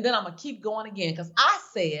 and then I'm going to keep going again, because I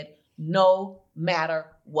said no matter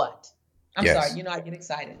what. I'm sorry. You know, I get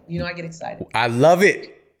excited. I love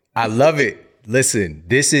it. I love it. Listen,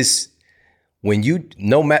 this is when you,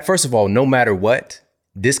 first of all, no matter what,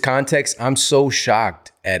 this context, I'm so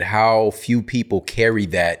shocked at how few people carry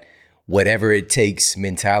that whatever it takes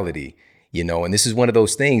mentality, you know, and this is one of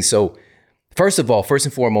those things. So first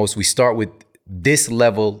and foremost, we start with this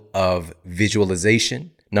level of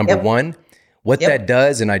visualization. Number one, what that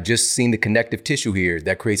does, and I just seen the connective tissue here,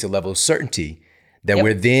 that creates a level of certainty that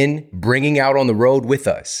we're then bringing out on the road with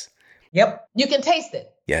us. Yep. You can taste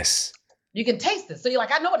it. Yes. You can taste it. So you're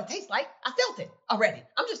like, I know what it tastes like. I felt it already.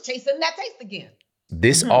 I'm just chasing that taste again.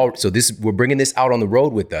 We're bringing this out on the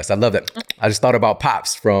road with us. I love that. I just thought about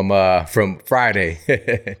Pops from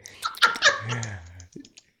Friday.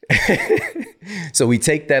 So we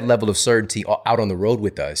take that level of certainty out on the road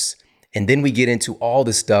with us. And then we get into all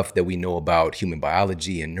the stuff that we know about human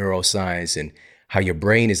biology and neuroscience and how your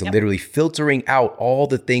brain is literally filtering out all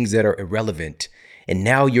the things that are irrelevant. And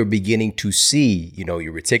now you're beginning to see, you know,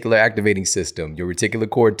 your reticular activating system, your reticular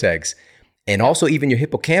cortex, and also even your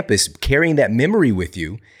hippocampus carrying that memory with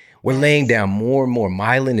you. We're laying down more and more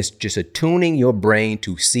myelin. It's just attuning your brain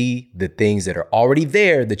to see the things that are already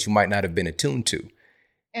there that you might not have been attuned to.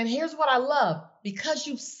 And here's what I love, because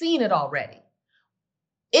you've seen it already.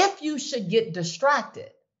 If you should get distracted,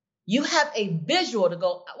 you have a visual to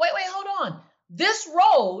go, wait, hold on. This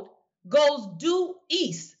road goes due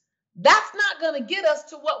east. That's not going to get us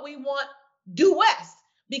to what we want due west,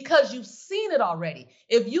 because you've seen it already.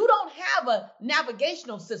 If you don't have a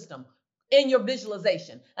navigational system in your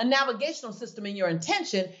visualization, a navigational system in your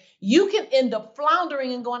intention, you can end up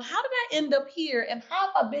floundering and going, how did I end up here? And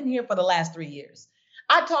how have I been here for the last 3 years?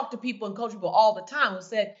 I talk to people and coach people all the time who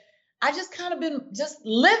said, I just kind of been just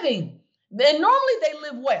living. And normally they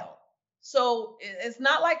live well. So it's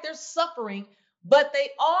not like they're suffering, but they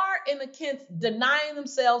are in a sense denying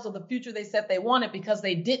themselves of the future they said they wanted because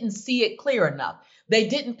they didn't see it clear enough. They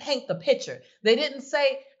didn't paint the picture. They didn't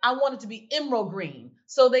say, I want it to be emerald green.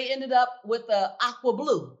 So they ended up with aqua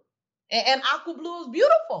blue. And aqua blue is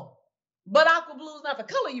beautiful, but aqua blue is not the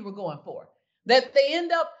color you were going for. That they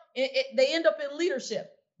end up in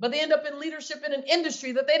leadership, but they end up in leadership in an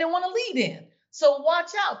industry that they didn't want to lead in. So watch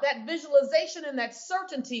out. That visualization and that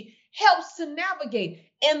certainty helps to navigate.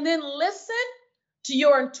 And then listen to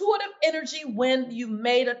your intuitive energy when you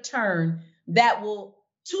made a turn that will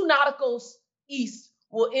 2 nauticals east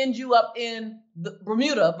will end you up in the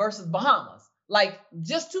Bermuda versus Bahamas. Like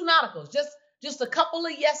just 2 nauticals, just a couple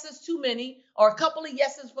of yeses too many, or a couple of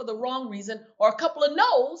yeses for the wrong reason, or a couple of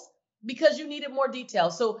no's because you needed more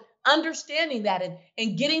detail. So understanding that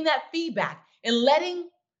and getting that feedback and letting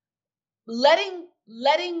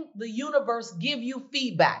the universe give you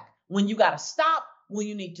feedback when you got to stop, when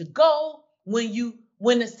you need to go,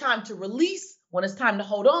 when it's time to release, when it's time to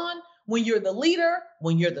hold on, when you're the leader,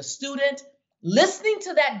 when you're the student, listening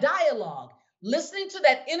to that dialogue, listening to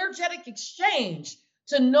that energetic exchange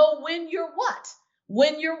to know when you're what,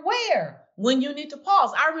 when you're where, when you need to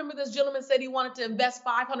pause. I remember this gentleman said he wanted to invest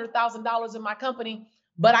 $500,000 in my company,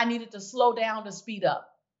 but I needed to slow down to speed up.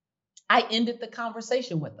 I ended the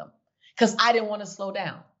conversation with him because I didn't want to slow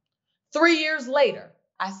down. 3 years later,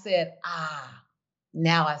 I said,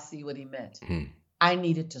 now I see what he meant. I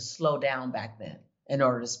needed to slow down back then in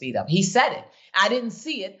order to speed up. He said it. I didn't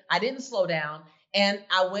see it. I didn't slow down. And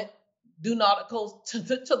I went do nauticals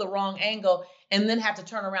to the wrong angle. and then have to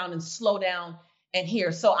turn around and slow down and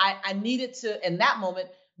hear. So I needed to, in that moment,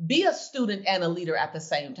 be a student and a leader at the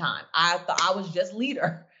same time. I thought I was just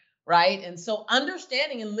leader, right? And so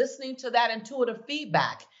understanding and listening to that intuitive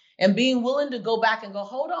feedback and being willing to go back and go,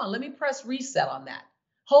 hold on, let me press reset on that.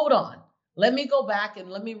 Hold on. Let me go back and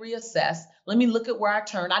let me reassess. Let me look at where I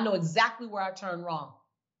turned. I know exactly where I turned wrong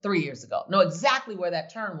 3 years ago. Know exactly where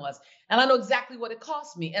that turn was. And I know exactly what it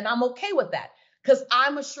cost me. And I'm okay with that because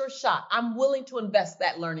I'm a sure shot. I'm willing to invest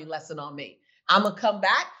that learning lesson on me. I'm going to come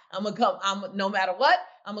back. No matter what,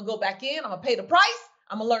 I'm going to go back in. I'm going to pay the price.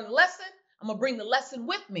 I'm going to learn the lesson. I'm going to bring the lesson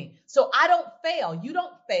with me. So I don't fail. You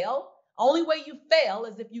don't fail. Only way you fail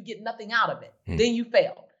is if you get nothing out of it. Then you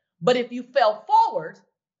fail. But if you fail forward,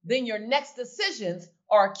 then your next decisions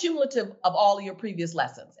are cumulative of all of your previous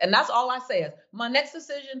lessons. And that's all I say is my next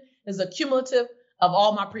decision is a cumulative of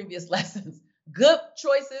all my previous lessons. Good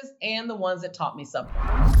choices and the ones that taught me something.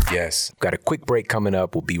 Yes. Got a quick break coming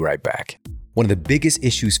up. We'll be right back. One of the biggest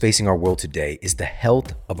issues facing our world today is the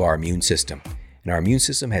health of our immune system. And our immune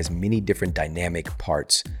system has many different dynamic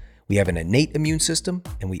parts. We have an innate immune system,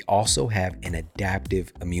 and we also have an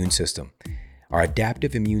adaptive immune system. Our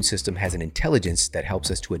adaptive immune system has an intelligence that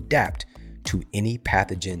helps us to adapt to any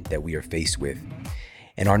pathogen that we are faced with.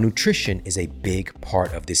 And our nutrition is a big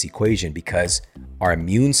part of this equation because our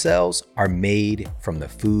immune cells are made from the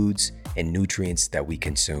foods and nutrients that we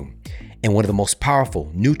consume. And one of the most powerful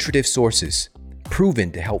nutritive sources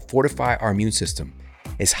proven to help fortify our immune system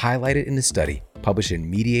is highlighted in a study published in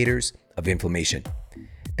Mediators of Inflammation.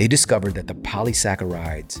 They discovered that the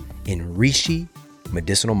polysaccharides in reishi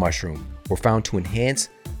medicinal mushroom were found to enhance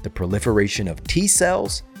the proliferation of T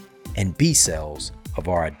cells and B cells of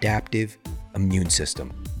our adaptive immune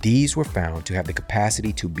system. These were found to have the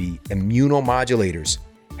capacity to be immunomodulators,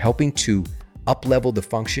 helping to up-level the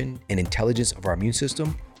function and intelligence of our immune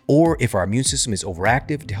system, or if our immune system is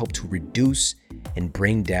overactive, to help to reduce and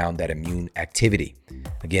bring down that immune activity.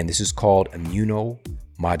 Again, this is called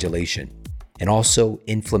immunomodulation. And also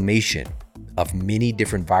inflammation of many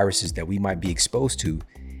different viruses that we might be exposed to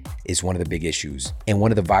is one of the big issues. And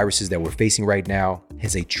one of the viruses that we're facing right now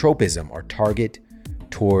has a tropism or target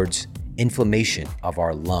towards inflammation of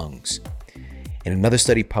our lungs. And another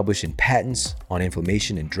study published in Patents on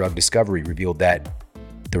Inflammation and Drug Discovery revealed that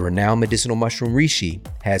the renowned medicinal mushroom reishi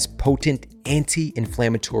has potent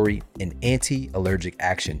anti-inflammatory and anti-allergic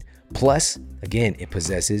action. Plus, again, it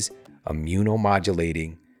possesses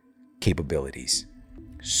immunomodulating capabilities.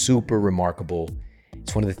 Super remarkable.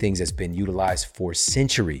 It's one of the things that's been utilized for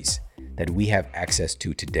centuries that we have access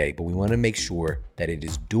to today, but we want to make sure that it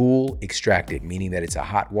is dual extracted, meaning that it's a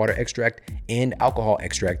hot water extract and alcohol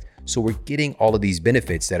extract. So we're getting all of these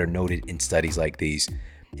benefits that are noted in studies like these.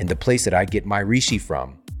 And the place that I get my reishi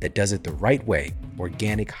from that does it the right way,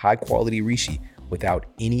 organic, high quality reishi without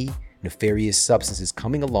any nefarious substances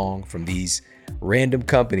coming along from these random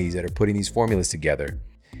companies that are putting these formulas together,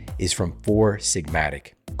 is from Four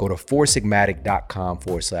Sigmatic. Go to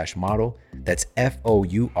foursigmatic.com/model. That's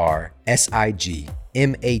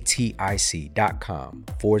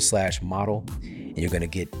FOURSIGMATIC.com/model. And you're going to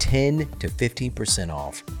get 10 to 15%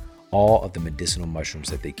 off all of the medicinal mushrooms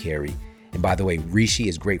that they carry. And by the way, reishi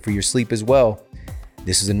is great for your sleep as well.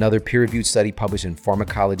 This is another peer-reviewed study published in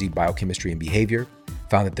Pharmacology, Biochemistry, and Behavior.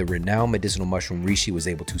 Found that the renowned medicinal mushroom reishi was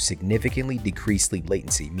able to significantly decrease sleep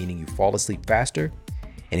latency, meaning you fall asleep faster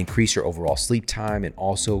and increase your overall sleep time and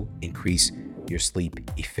also increase your sleep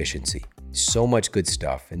efficiency. So much good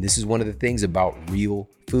stuff. And this is one of the things about real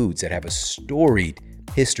foods that have a storied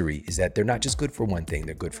history is that they're not just good for one thing,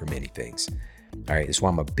 they're good for many things. All right, that's why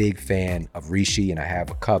I'm a big fan of reishi, and I have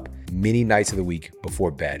a cup many nights of the week before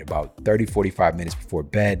bed, about 30, 45 minutes before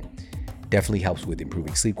bed. Definitely helps with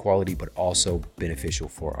improving sleep quality, but also beneficial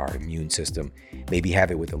for our immune system. Maybe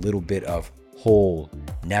have it with a little bit of whole,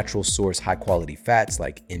 natural source, high quality fats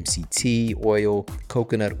like MCT oil,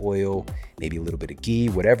 coconut oil, maybe a little bit of ghee,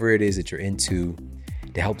 whatever it is that you're into,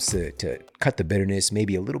 that helps to cut the bitterness,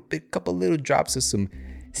 maybe a little bit, couple little drops of some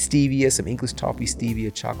stevia, some English toffee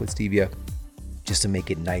stevia, chocolate stevia, just to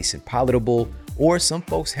make it nice and palatable. Or some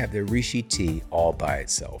folks have their reishi tea all by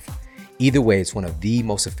itself. Either way, it's one of the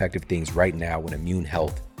most effective things right now when immune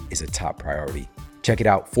health is a top priority. Check it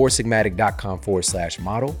out,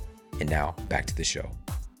 foursigmatic.com/model. And now back to the show.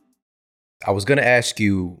 I was going to ask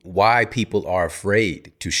you why people are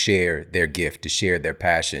afraid to share their gift, to share their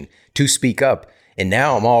passion, to speak up. And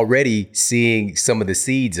now I'm already seeing some of the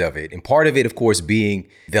seeds of it. And part of it, of course, being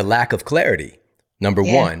the lack of clarity. Number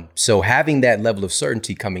one. So having that level of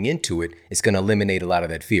certainty coming into it is going to eliminate a lot of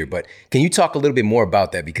that fear. But can you talk a little bit more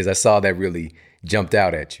about that? Because I saw that really jumped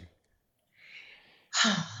out at you.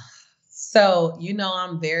 So,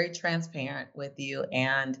 I'm very transparent with you.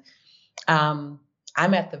 And I'm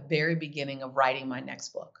at the very beginning of writing my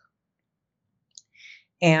next book.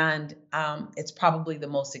 And it's probably the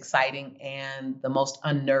most exciting and the most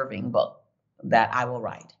unnerving book that I will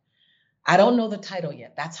write. I don't know the title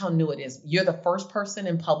yet. That's how new it is. You're the first person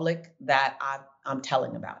in public that I'm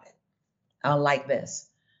telling about it. Like this.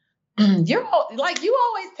 You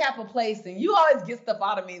always tap a place and you always get stuff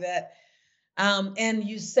out of me that, and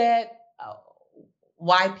you said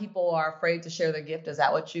why people are afraid to share their gift. Is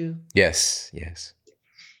that what you? Yes.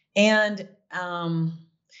 And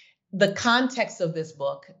the context of this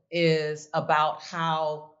book is about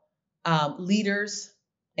how leaders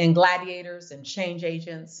and gladiators and change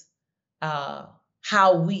agents,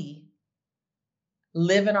 how we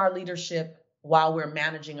live in our leadership while we're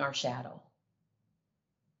managing our shadow.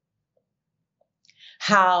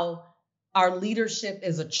 How our leadership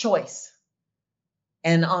is a choice.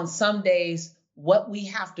 And on some days, what we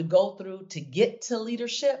have to go through to get to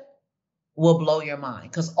leadership will blow your mind,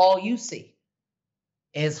 because all you see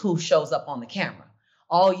is who shows up on the camera.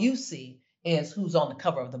 All you see is who's on the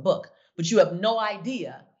cover of the book. But you have no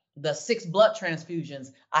idea the 6 blood transfusions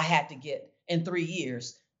I had to get in 3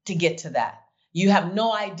 years to get to that. You have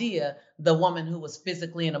no idea the woman who was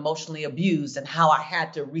physically and emotionally abused and how I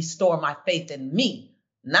had to restore my faith in me,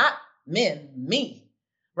 not men, me,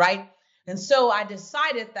 right? And so I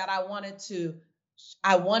decided that I wanted to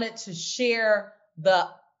share the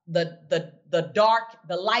dark,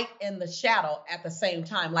 the light and the shadow at the same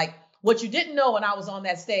time. Like, what you didn't know when I was on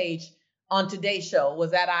that stage on Today's Show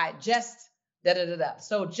was that I just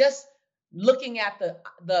So just looking at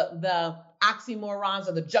the oxymorons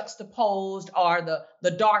or the juxtaposed or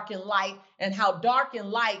the dark and light, and how dark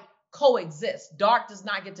and light coexist. Dark does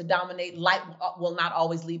not get to dominate. Light will not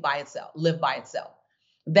always live by itself.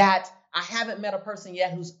 That I haven't met a person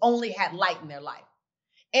yet who's only had light in their life.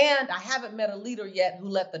 And I haven't met a leader yet who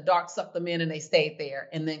let the dark suck them in and they stayed there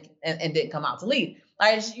and then and didn't come out to lead.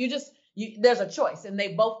 There's a choice, and they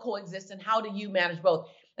both coexist. And how do you manage both?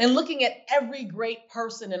 And looking at every great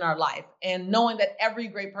person in our life and knowing that every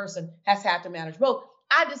great person has had to manage both,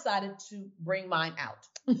 I decided to bring mine out.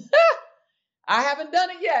 I haven't done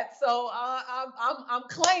it yet, so I'm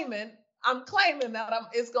claiming that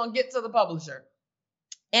it's going to get to the publisher.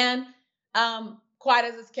 And quiet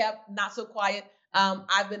as it's kept, not so quiet.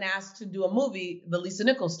 I've been asked to do a movie, the Lisa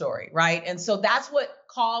Nichols story, right? And so that's what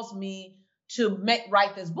caused me to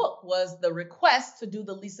write this book, was the request to do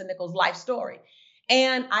the Lisa Nichols life story.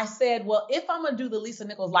 And I said, well, if I'm going to do the Lisa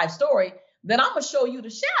Nichols life story, then I'm going to show you the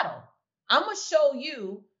shadow. I'm going to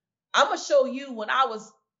show you when I was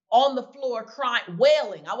on the floor crying,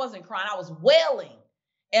 wailing. I wasn't crying, I was wailing.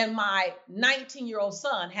 And my 19-year-old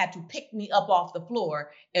son had to pick me up off the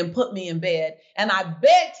floor and put me in bed. And I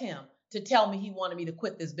begged him to tell me he wanted me to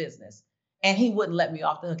quit this business. And he wouldn't let me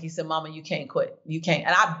off the hook. He said, Mama, you can't quit. You can't.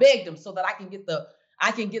 And I begged him so that I can get the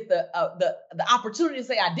opportunity to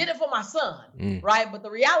say I did it for my son, right? But the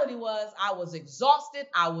reality was I was exhausted.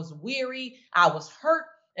 I was weary. I was hurt,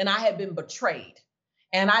 and I had been betrayed.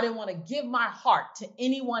 And I didn't want to give my heart to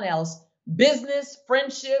anyone else, business,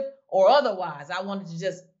 friendship, or otherwise. I wanted to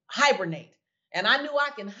just hibernate. And I knew I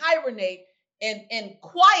can hibernate and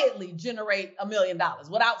quietly generate $1 million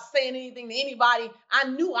without saying anything to anybody. I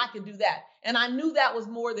knew I could do that. And I knew that was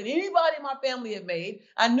more than anybody in my family had made.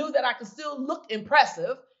 I knew that I could still look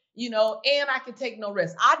impressive, and I could take no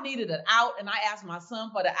risk. I needed an out, and I asked my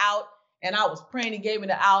son for the out, and I was praying he gave me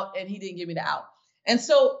the out, and he didn't give me the out. And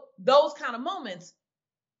so those kind of moments.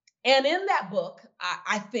 And in that book,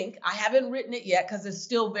 I think, I haven't written it yet because it's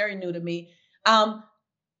still very new to me.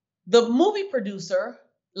 The movie producer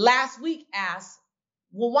last week asked,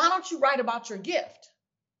 well, why don't you write about your gift?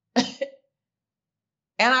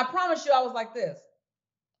 And I promise you, I was like this.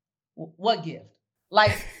 What gift?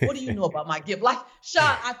 Like, what do you know about my gift? Like, Sean,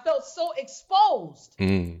 I felt so exposed.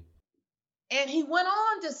 And he went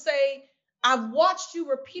on to say, I've watched you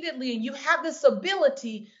repeatedly, and you have this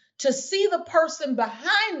ability to see the person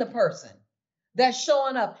behind the person that's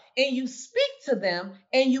showing up, and you speak to them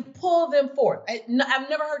and you pull them forth. I've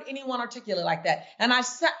never heard anyone articulate like that. And I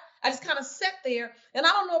just kind of sat there, and I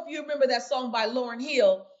don't know if you remember that song by Lauryn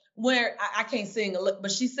Hill, where I can't sing,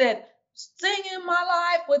 but she said, singing my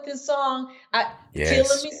life with this song,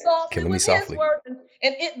 killing me softly with his words.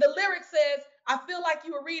 And the lyric says, I feel like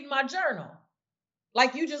you were reading my journal.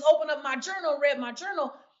 Like you just opened up my journal, read my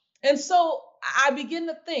journal. And so I begin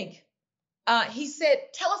to think, he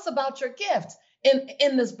said, tell us about your gift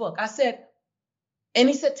in this book. And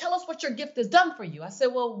he said, tell us what your gift has done for you. I said,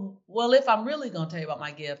 well, if I'm really going to tell you about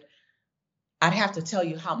my gift, I'd have to tell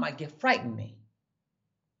you how my gift frightened me.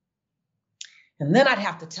 And then I'd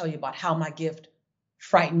have to tell you about how my gift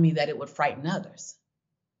frightened me that it would frighten others.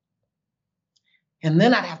 And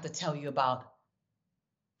then I'd have to tell you about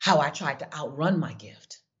how I tried to outrun my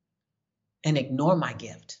gift and ignore my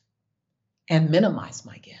gift and minimize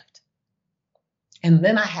my gift. And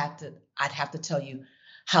then I'd have to tell you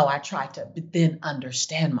how I tried to then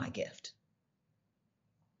understand my gift.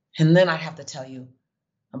 And then I'd have to tell you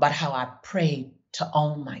about how I prayed to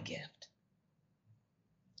own my gift.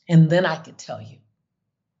 And then I could tell you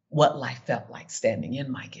what life felt like standing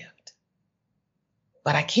in my gift.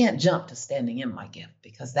 But I can't jump to standing in my gift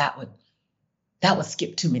because that would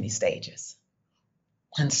skip too many stages.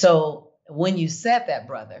 And so when you said that,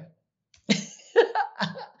 brother,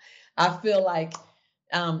 I feel like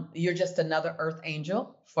you're just another earth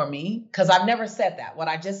angel for me, because I've never said that. What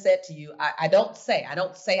I just said to you, I don't say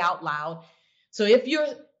out loud. So if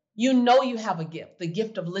you have a gift, the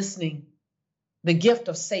gift of listening, the gift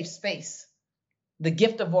of safe space, the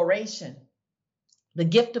gift of oration, the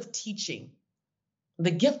gift of teaching,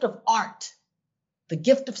 the gift of art, the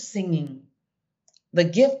gift of singing, the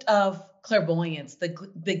gift of clairvoyance,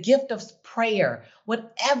 the gift of prayer,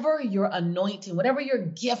 whatever your anointing, whatever your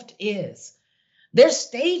gift is, there's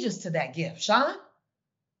stages to that gift, Sean.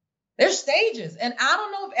 There's stages. And I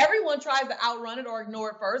don't know if everyone tries to outrun it or ignore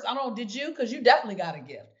it first. I don't know, did you? Because you definitely got a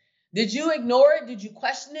gift. Did you ignore it? Did you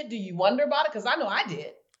question it? Do you wonder about it? Because I know I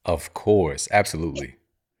did. Of course. Absolutely.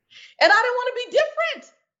 And I didn't want to be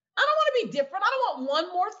different. I don't want to be different. I don't want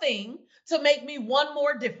one more thing to make me one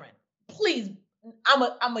more different. Please,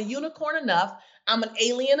 I'm a unicorn enough. I'm an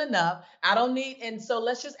alien enough. I don't need, and so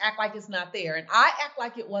let's just act like it's not there. And I act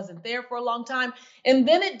like it wasn't there for a long time. And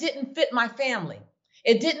then it didn't fit my family.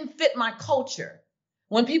 It didn't fit my culture.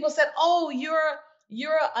 When people said, "Oh, you're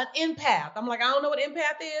an empath," I'm like, I don't know what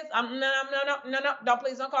empath is. No, don't,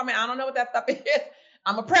 please don't call me. I don't know what that stuff is.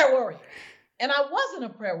 I'm a prayer warrior. And I wasn't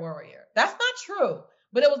a prayer warrior. That's not true.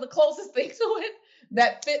 But it was the closest thing to it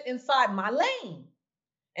that fit inside my lane.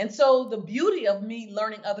 And so the beauty of me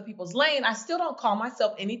learning other people's lane, I still don't call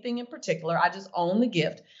myself anything in particular. I just own the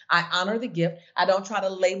gift. I honor the gift. I don't try to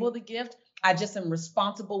label the gift. I just am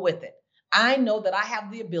responsible with it. I know that I have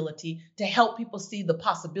the ability to help people see the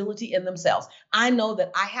possibility in themselves. I know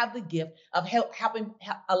that I have the gift of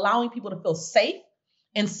allowing people to feel safe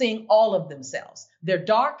and seeing all of themselves, their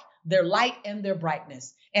dark, their light, and their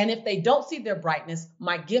brightness. And if they don't see their brightness,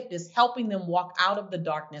 my gift is helping them walk out of the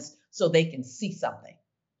darkness so they can see something.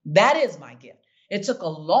 That is my gift. It took a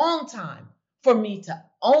long time for me to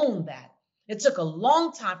own that. It took a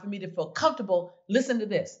long time for me to feel comfortable, listen to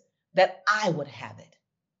this, that I would have it,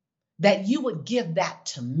 that you would give that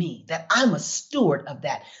to me, that I'm a steward of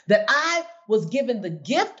that I was given the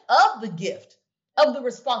gift of the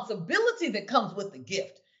responsibility that comes with the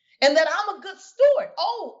gift, and that I'm a good steward.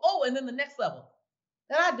 And then the next level,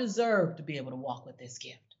 that I deserve to be able to walk with this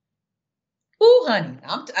gift. Ooh, honey,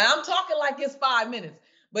 I'm talking like it's 5 minutes.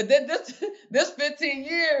 But then this 15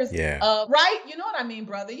 years, right? You know what I mean,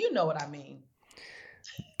 brother? You know what I mean.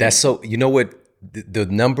 That's so, you know what? The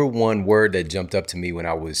number one word that jumped up to me when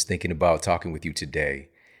I was thinking about talking with you today,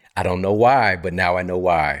 I don't know why, but now I know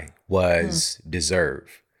why, was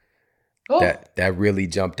deserve. Oh. That really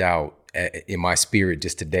jumped out in my spirit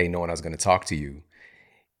just today, knowing I was going to talk to you,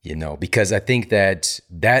 you know, because I think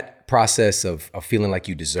that process of feeling like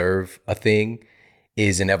you deserve a thing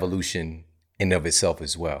is an evolution in of itself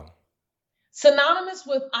as well. Synonymous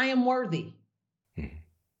with I am worthy. Mm-hmm.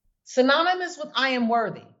 Synonymous with I am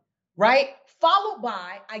worthy, right? Followed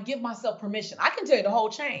by I give myself permission. I can tell you the whole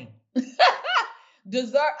chain. I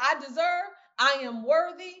deserve, I am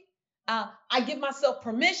worthy. I give myself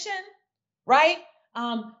permission, right?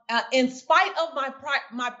 In spite of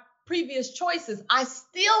my previous choices, I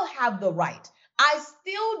still have the right. I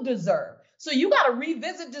still deserve. So you got to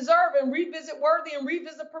revisit deserve and revisit worthy and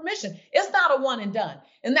revisit permission. It's not a one and done.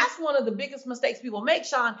 And that's one of the biggest mistakes people make,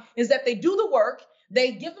 Sean, is that they do the work,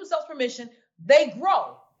 they give themselves permission, they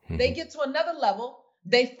grow, they get to another level,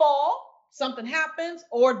 they fall, something happens,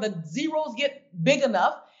 or the zeros get big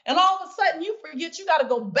enough, and all of a sudden you forget you got to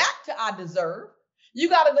go back to I deserve. You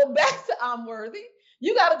got to go back to I'm worthy.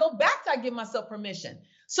 You got to go back to I give myself permission.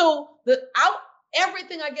 So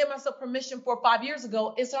everything I gave myself permission for 5 years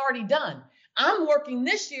ago, it's already done. I'm working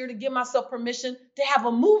this year to give myself permission to have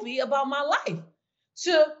a movie about my life,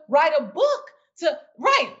 to write a book,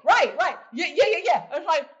 right. Yeah. It's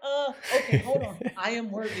like, okay, hold on. I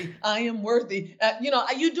am worthy.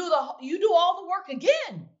 You do all the work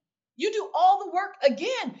again. You do all the work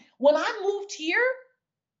again. When I moved here,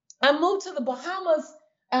 I moved to the Bahamas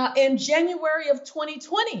in January of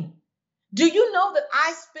 2020. Do you know that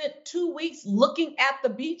I spent 2 weeks looking at the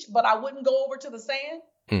beach, but I wouldn't go over to the sand?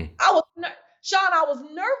 Mm. Sean, I was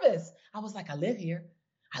nervous. I was like, I live here.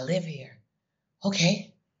 I live here.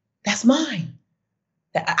 Okay, that's mine.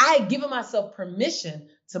 I had given myself permission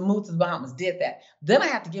to move to the Bahamas, did that. Then I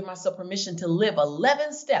had to give myself permission to live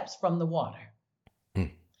 11 steps from the water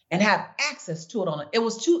and have access to it on it. It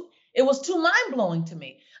was too mind-blowing to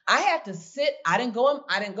me. I had to sit. I didn't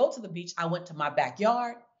go to the beach. I went to my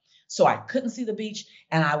backyard. So I couldn't see the beach.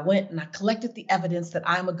 And I went and I collected the evidence that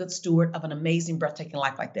I'm a good steward of an amazing, breathtaking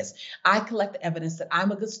life like this. I collect the evidence that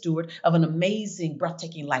I'm a good steward of an amazing,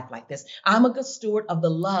 breathtaking life like this. I'm a good steward of the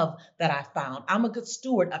love that I found. I'm a good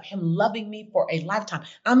steward of him loving me for a lifetime.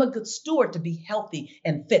 I'm a good steward to be healthy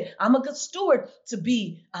and fit. I'm a good steward to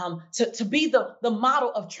be the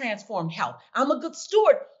model of transformed health. I'm a good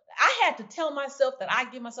steward. I had to tell myself that I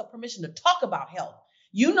give myself permission to talk about health.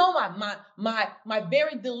 You know my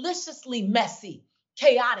very deliciously messy,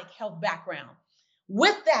 chaotic health background.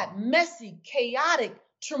 With that messy, chaotic,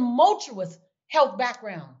 tumultuous health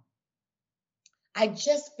background, I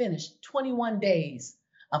just finished 21 days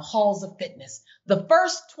of Halls of Fitness, the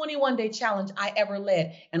first 21-day challenge I ever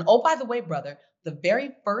led. And oh, by the way, brother, the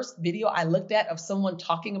very first video I looked at of someone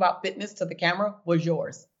talking about fitness to the camera was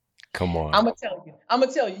yours. Come on. I'm gonna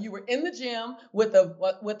tell you, you were in the gym with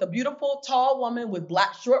a beautiful tall woman with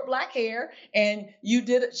short black hair, and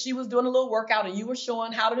she was doing a little workout, and you were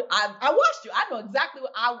showing how to do. I watched you. I know exactly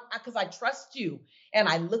because I trust you, and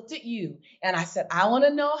I looked at you, and I said, I want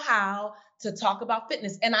to know how to talk about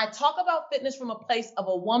fitness. And I talk about fitness from a place of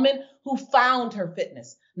a woman who found her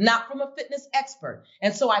fitness, not from a fitness expert.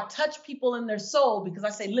 And so I touch people in their soul because I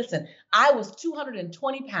say, listen, I was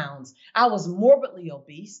 220 pounds. I was morbidly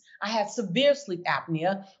obese. I had severe sleep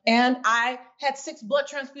apnea, and I had 6 blood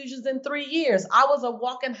transfusions in 3 years. I was a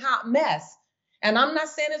walking hot mess. And I'm not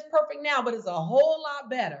saying it's perfect now, but it's a whole lot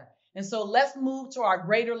better. And so let's move to our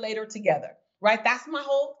greater later together, right? That's my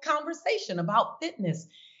whole conversation about fitness.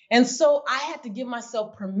 And so I had to give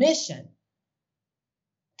myself permission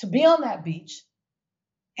to be on that beach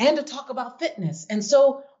and to talk about fitness. And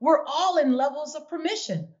so we're all in levels of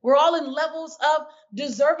permission. We're all in levels of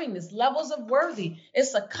deservingness, levels of worthy.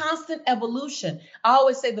 It's a constant evolution. I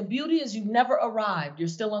always say the beauty is you've never arrived. You're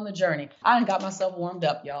still on the journey. I ain't got myself warmed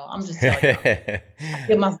up, y'all. I'm just telling you. I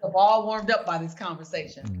get myself all warmed up by this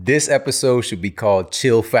conversation. This episode should be called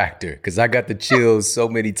Chill Factor because I got the chills so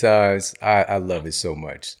many times. I love it so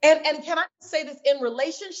much. And can I say this, in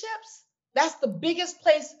relationships, that's the biggest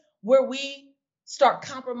place where we start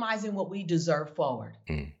compromising what we deserve forward.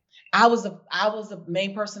 I was the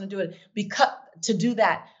main person to do it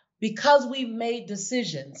because we've made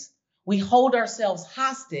decisions. We hold ourselves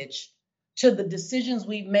hostage to the decisions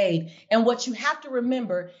we've made. And what you have to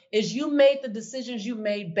remember is you made the decisions you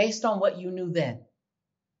made based on what you knew then.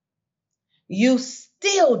 You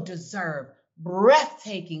still deserve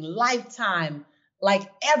breathtaking, lifetime, like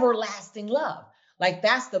everlasting love. Like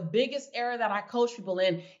that's the biggest area that I coach people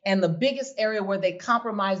in, and the biggest area where they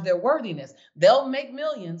compromise their worthiness. They'll make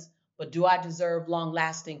millions, but do I deserve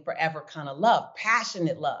long-lasting, forever kind of love,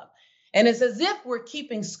 passionate love? And it's as if we're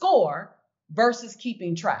keeping score versus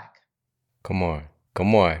keeping track. Come on.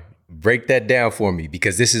 Break that down for me,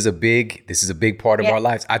 because this is a big part of our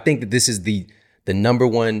lives. I think that this is the number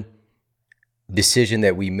one decision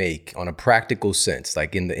that we make on a practical sense,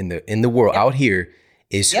 like in the world out here,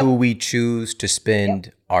 is who we choose to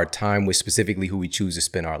spend our time with, specifically who we choose to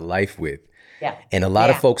spend our life with. Yeah. And a lot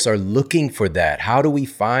of folks are looking for that. How do we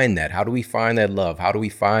find that? How do we find that love? How do we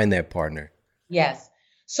find that partner? Yes.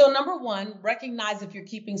 So number one, recognize if you're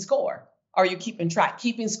keeping score. Are you keeping track?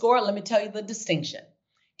 Keeping score, let me tell you the distinction.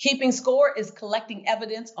 Keeping score is collecting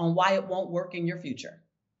evidence on why it won't work in your future.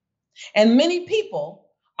 And many people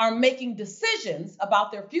are making decisions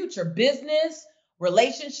about their future, business,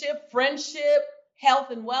 relationship, friendship,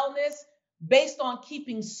 health and wellness, based on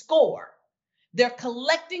keeping score. They're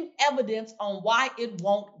collecting evidence on why it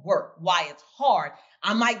won't work, why it's hard.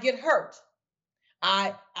 I might get hurt.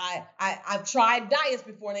 I've tried diets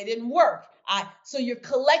before and they didn't work. So you're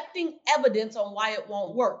collecting evidence on why it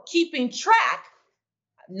won't work. Keeping track,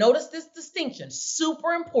 notice this distinction,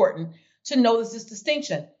 super important to notice this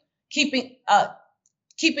distinction. Keeping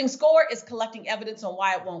score is collecting evidence on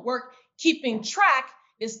why it won't work. Keeping track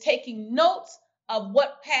is taking notes of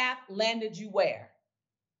what path landed you where.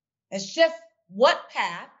 It's just what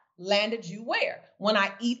path landed you where. When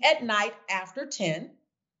I eat at night after 10,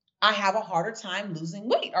 I have a harder time losing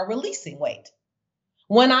weight or releasing weight.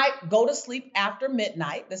 When I go to sleep after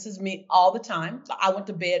midnight, this is me all the time. So I went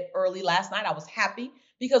to bed early last night. I was happy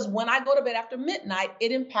because when I go to bed after midnight,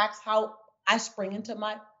 it impacts how I spring into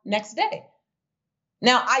my next day.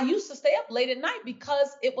 Now, I used to stay up late at night because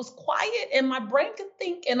it was quiet and my brain could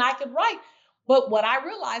think and I could write. But what I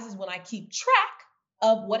realize is when I keep track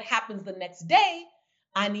of what happens the next day,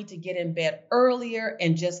 I need to get in bed earlier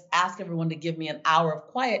and just ask everyone to give me an hour of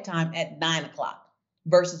quiet time at 9 o'clock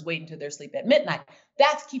versus waiting till they're asleep at midnight.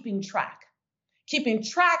 That's keeping track. Keeping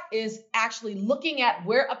track is actually looking at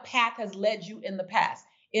where a path has led you in the past.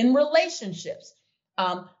 In relationships,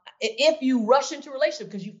 if you rush into a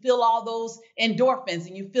relationship because you feel all those endorphins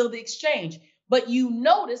and you feel the exchange, but you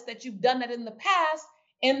notice that you've done that in the past,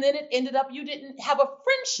 and then it ended up you didn't have a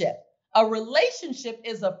friendship. A relationship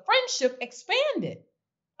is a friendship expanded.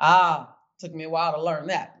 Took me a while to learn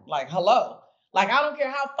that. Like, hello. Like, I don't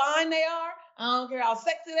care how fine they are. I don't care how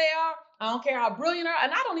sexy they are. I don't care how brilliant they are.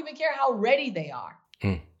 And I don't even care how ready they are.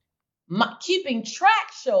 Keeping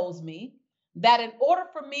track shows me that in order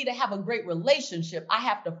for me to have a great relationship, I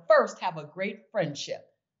have to first have a great friendship.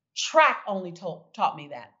 Track only taught me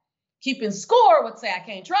that. Keeping score would say I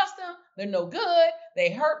can't trust them. They're no good.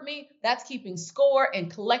 They hurt me. That's keeping score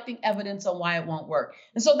and collecting evidence on why it won't work.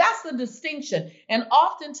 And so that's the distinction. And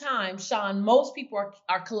oftentimes, Sean, most people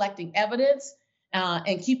are collecting evidence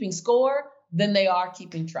and keeping score than they are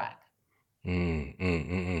keeping track.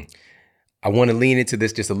 I want to lean into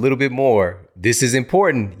this just a little bit more. This is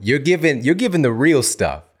important. You're giving the real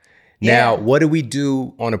stuff. Now, what do we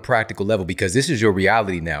do on a practical level? Because this is your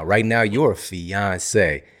reality now. Right now, you're a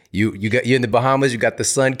fiance. You're in the Bahamas. You got the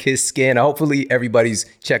sun-kissed skin. Hopefully, everybody's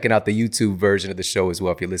checking out the YouTube version of the show as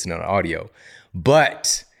well if you're listening on audio.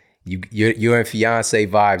 But you're in fiance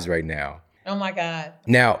vibes right now. Oh my God.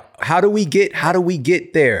 Now, how do we get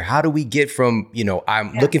there? How do we get from,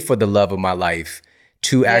 I'm looking for the love of my life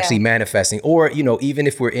to actually manifesting? Or, even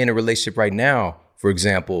if we're in a relationship right now, for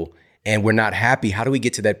example, and we're not happy, how do we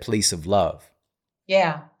get to that place of love?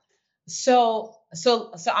 Yeah. So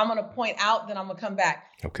I'm going to point out, then I'm going to come back.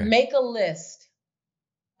 Okay. Make a list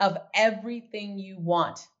of everything you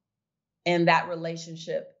want in that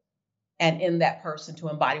relationship and in that person to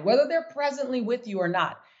embody, whether they're presently with you or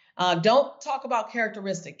not. Don't talk about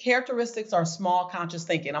characteristics. Characteristics are small conscious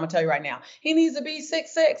thinking. I'm gonna tell you right now, he needs to be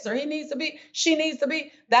 6'6", or she needs to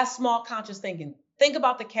be. That's small conscious thinking. Think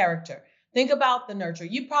about the character. Think about the nurture.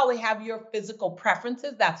 You probably have your physical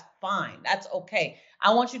preferences. That's fine. That's okay.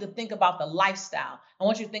 I want you to think about the lifestyle. I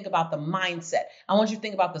want you to think about the mindset. I want you to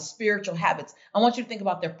think about the spiritual habits. I want you to think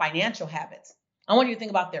about their financial habits. I want you to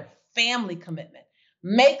think about their family commitment.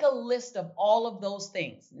 Make a list of all of those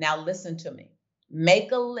things. Now listen to me.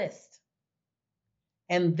 Make a list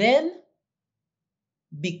and then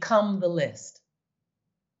become the list.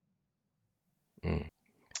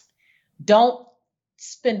 Don't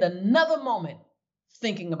spend another moment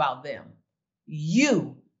thinking about them.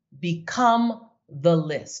 You become the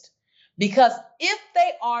list. Because if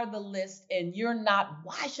they are the list and you're not,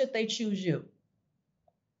 why should they choose you?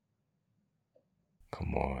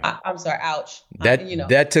 Come on. I'm sorry, ouch.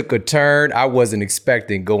 That took a turn I wasn't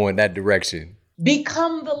expecting going that direction.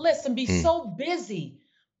 Become the list and be so busy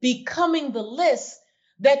becoming the list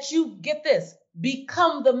that you get this,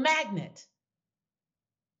 become the magnet.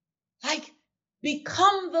 Like,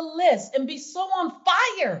 become the list and be so on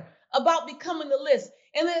fire about becoming the list.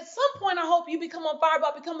 And then at some point, I hope you become on fire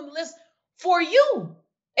about becoming the list for you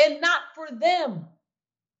and not for them.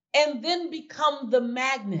 And then become the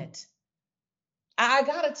magnet. I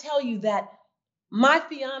got to tell you that my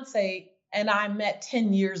fiance and I met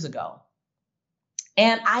 10 years ago.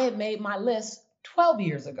 And I had made my list 12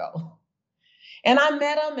 years ago. And I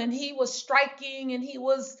met him and he was striking and he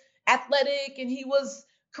was athletic and he was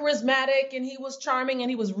charismatic and he was charming and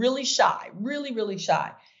he was really shy, really, really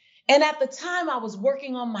shy. And at the time I was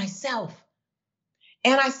working on myself.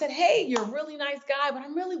 And I said, hey, you're a really nice guy, but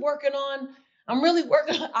I'm really working on,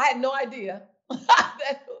 I had no idea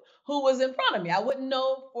who was in front of me. I wouldn't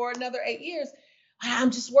know for another 8 years.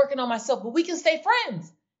 I'm just working on myself, but we can stay friends.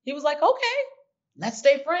 He was like, okay. Let's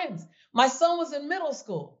stay friends. My son was in middle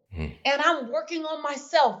school and I'm working on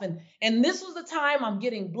myself. And this was the time I'm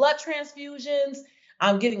getting blood transfusions.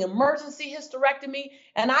 I'm getting emergency hysterectomy.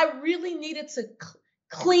 And I really needed to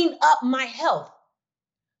clean up my health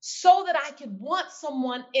so that I could want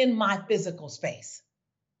someone in my physical space.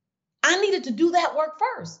 I needed to do that work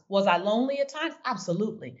first. Was I lonely at times?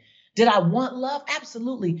 Absolutely. Did I want love?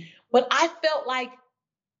 Absolutely. But I felt like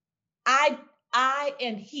I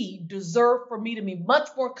and he deserve for me to be much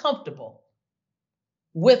more comfortable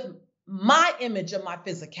with my image of my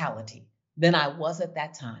physicality than I was at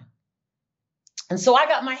that time. And so I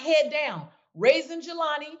got my head down, raising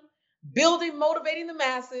Jelani, building, motivating the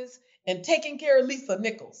masses, and taking care of Lisa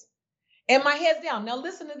Nichols. And my head's down. Now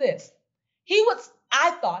listen to this.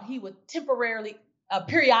 I thought he would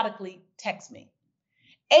periodically text me.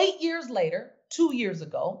 8 years later, 2 years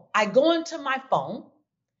ago, I go into my phone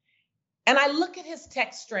and I look at his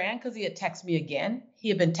text strand because he had texted me again. He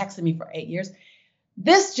had been texting me for 8 years.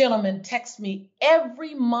 This gentleman texts me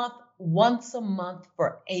every month, once a month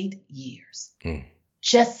for 8 years,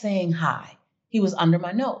 just saying hi. He was under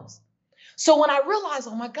my nose. So when I realized,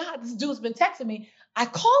 oh my God, this dude's been texting me, I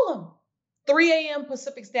call him 3 a.m.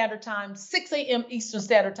 Pacific Standard Time, 6 a.m. Eastern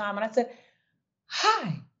Standard Time. And I said,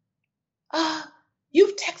 hi,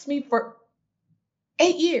 you've texted me for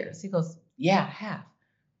 8 years. He goes, yeah, I have.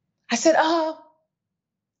 I said,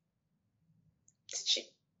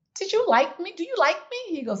 did you like me? Do you like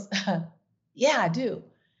me? He goes, yeah, I do.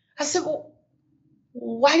 I said, well,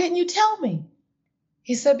 why didn't you tell me?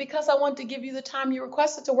 He said, because I wanted to give you the time you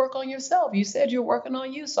requested to work on yourself. You said you're working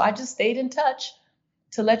on you. So I just stayed in touch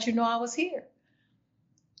to let you know I was here.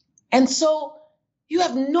 And so you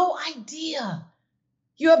have no idea.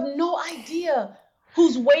 You have no idea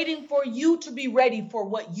who's waiting for you to be ready for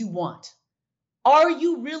what you want. Are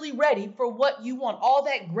you really ready for what you want? All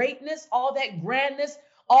that greatness, all that grandness,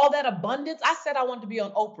 all that abundance. I said I wanted to be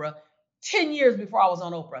on Oprah 10 years before I was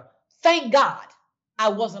on Oprah. Thank God I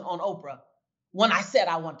wasn't on Oprah when I said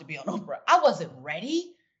I wanted to be on Oprah. I wasn't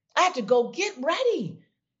ready. I had to go get ready.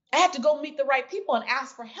 I had to go meet the right people and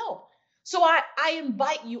ask for help. So I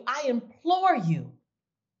invite you, I implore you,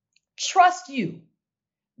 trust you,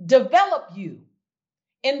 develop you,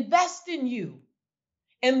 invest in you,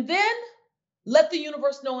 and then let the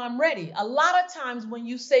universe know I'm ready. A lot of times when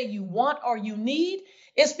you say you want or you need,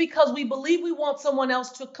 it's because we believe we want someone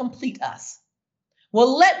else to complete us.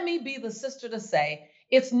 Well, let me be the sister to say,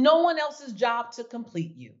 it's no one else's job to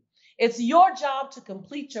complete you. It's your job to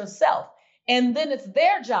complete yourself. And then it's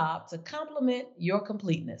their job to complement your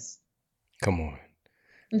completeness. Come on.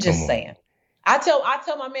 I'm just saying. I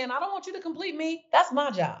tell my man, I don't want you to complete me. That's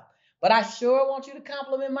my job. But I sure want you to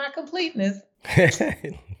compliment my completeness.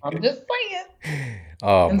 I'm just saying.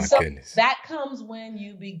 Oh, and my goodness. That comes when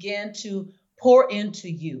you begin to pour into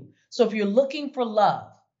you. So if you're looking for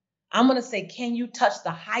love, I'm going to say, can you touch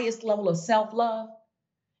the highest level of self-love?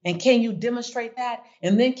 And can you demonstrate that?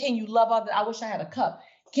 And then can you love others? I wish I had a cup.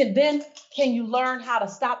 Can you learn how to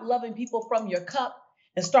stop loving people from your cup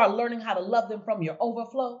and start learning how to love them from your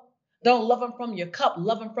overflow? Don't love them from your cup,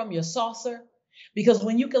 love them from your saucer. Because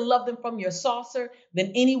when you can love them from your saucer,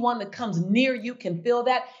 then anyone that comes near you can feel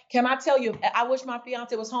that. Can I tell you, I wish my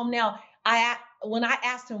fiance was home now. When I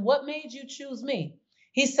asked him, what made you choose me?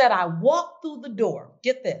 He said, I walked through the door.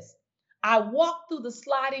 Get this. I walked through the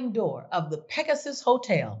sliding door of the Pegasus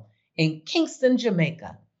Hotel in Kingston,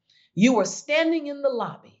 Jamaica. You were standing in the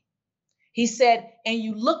lobby. He said, and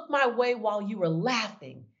you looked my way while you were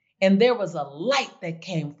laughing, and there was a light that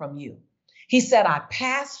came from you. He said, I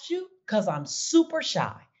passed you because I'm super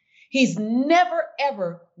shy. He's never,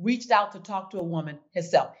 ever reached out to talk to a woman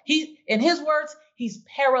himself. In his words, he's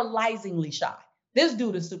paralyzingly shy. This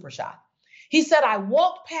dude is super shy. He said, I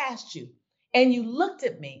walked past you and you looked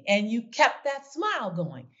at me and you kept that smile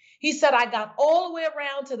going. He said, I got all the way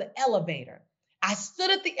around to the elevator. I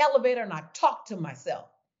stood at the elevator and I talked to myself.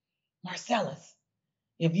 Marcellus,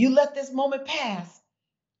 if you let this moment pass,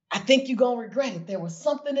 I think you're going to regret it. There was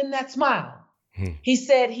something in that smile. He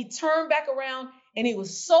said he turned back around and he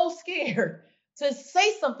was so scared to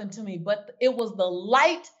say something to me, but it was the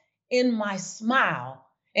light in my smile.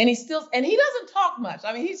 And he doesn't talk much.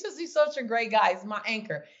 I mean, he's such a great guy. He's my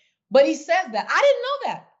anchor. But he says that. I didn't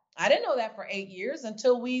know that. I didn't know that for 8 years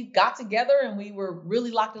until we got together and we were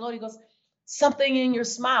really locked and loaded. He goes, something in your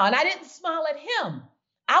smile. And I didn't smile at him.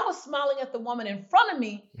 I was smiling at the woman in front of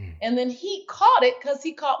me. And then he caught it because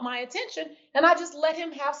he caught my attention. And I just let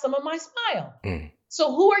him have some of my smile.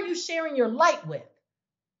 So who are you sharing your light with?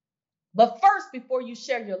 But first, before you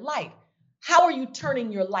share your light, how are you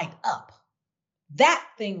turning your light up? That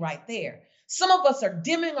thing right there. Some of us are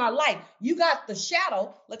dimming our light. You got the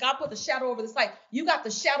shadow. Look, I'll put the shadow over this light. You got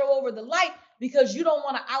the shadow over the light because you don't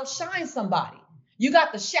want to outshine somebody. You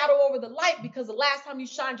got the shadow over the light because the last time you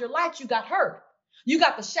shined your light, you got hurt. You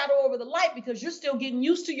got the shadow over the light because you're still getting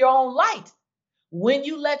used to your own light. When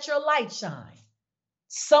you let your light shine,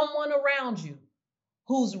 someone around you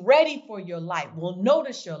who's ready for your light will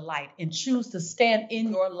notice your light and choose to stand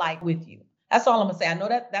in your light with you. That's all I'm going to say. I know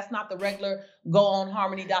that's not the regular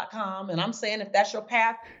goonharmony.com. And I'm saying if that's your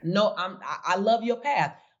path, no, I love your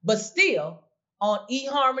path. But still, on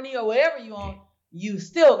eHarmony or wherever you're on, you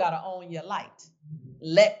still got to own your light.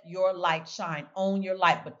 Let your light shine. Own your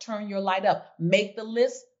light, but turn your light up. Make the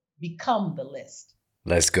list. Become the list.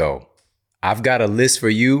 Let's go. I've got a list for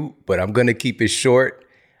you, but I'm going to keep it short.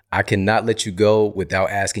 I cannot let you go without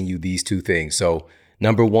asking you these two things. So,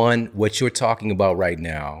 number one, what you're talking about right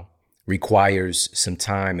now requires some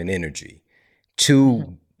time and energy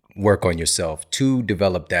to work on yourself, to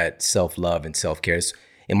develop that self-love and self-care.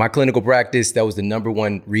 In my clinical practice, that was the number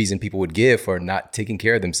one reason people would give for not taking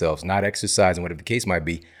care of themselves, not exercising, whatever the case might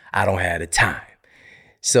be. I don't have the time.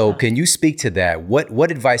 So can you speak to that?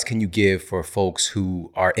 What advice can you give for folks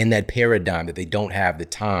who are in that paradigm that they don't have the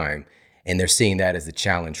time and they're seeing that as a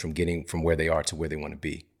challenge from getting from where they are to where they want to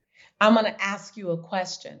be? I'm going to ask you a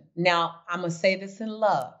question. Now, I'm going to say this in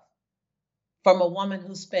love from a woman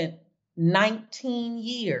who spent 19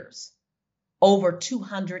 years over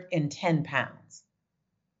 210 pounds,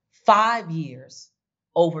 5 years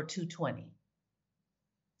over 220.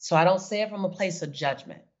 So I don't say it from a place of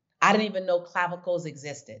judgment. I didn't even know clavicles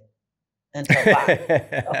existed until 5. So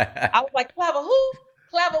I was like, clava who?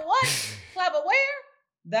 Clava what? Clava where?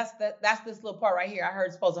 That's this little part right here. I heard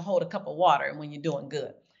it's supposed to hold a cup of water and when you're doing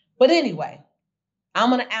good. But anyway,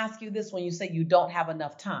 I'm going to ask you this when you say you don't have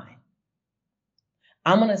enough time.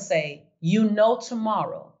 I'm going to say,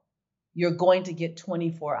 tomorrow you're going to get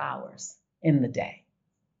 24 hours in the day.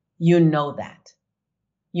 You know that.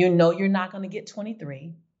 You know you're not going to get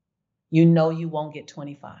 23. You know you won't get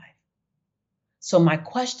 25. So my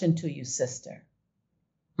question to you, sister,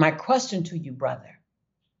 my question to you, brother,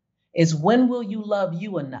 is when will you love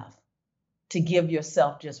you enough to give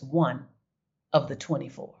yourself just one of the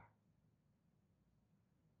 24?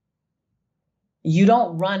 You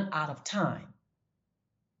don't run out of time.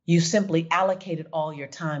 You simply allocated all your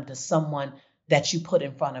time to someone that you put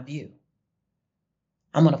in front of you.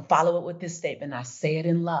 I'm going to follow it with this statement. I say it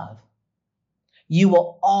in love. You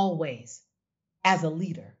will always, as a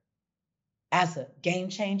leader, as a game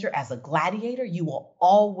changer, as a gladiator, you will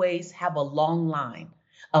always have a long line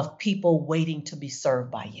of people waiting to be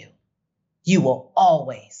served by you. You will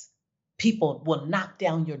always. People will knock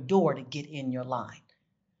down your door to get in your line.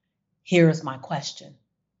 Here is my question.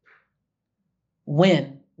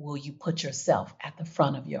 When will you put yourself at the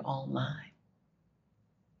front of your own line?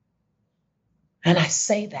 And I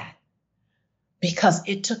say that because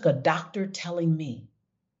it took a doctor telling me.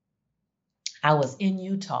 I was in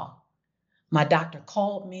Utah. My doctor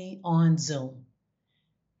called me on Zoom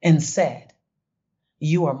and said,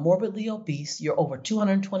 you are morbidly obese, you're over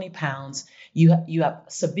 220 pounds, you have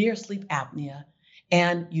severe sleep apnea,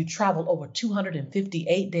 and you travel over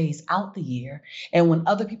 258 days out the year. And when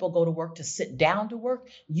other people go to work to sit down to work,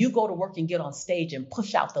 you go to work and get on stage and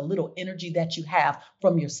push out the little energy that you have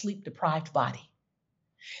from your sleep-deprived body.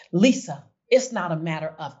 Lisa, it's not a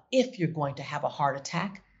matter of if you're going to have a heart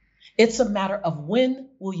attack. It's a matter of when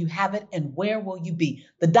will you have it and where will you be.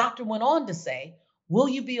 The doctor went on to say, will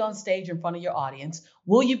you be on stage in front of your audience?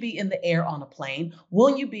 Will you be in the air on a plane?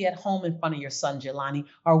 Will you be at home in front of your son, Jelani?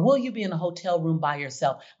 Or will you be in a hotel room by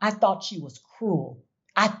yourself? I thought she was cruel.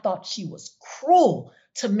 I thought she was cruel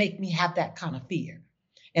to make me have that kind of fear.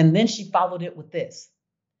 And then she followed it with this.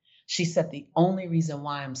 She said, the only reason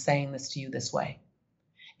why I'm saying this to you this way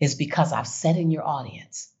is because I've sat in your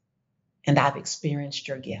audience and I've experienced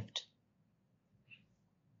your gift.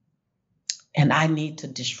 And I need to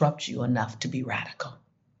disrupt you enough to be radical.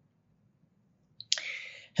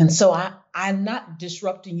 And so I'm not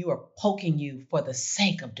disrupting you or poking you for the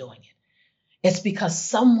sake of doing it. It's because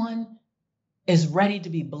someone is ready to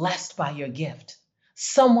be blessed by your gift.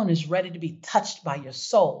 Someone is ready to be touched by your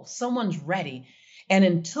soul. Someone's ready. And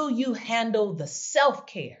until you handle the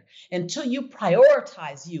self-care, until you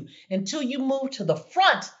prioritize you, until you move to the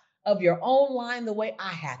front of your own line the way I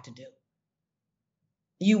had to do,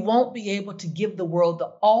 you won't be able to give the world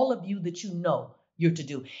all of you that you know you're to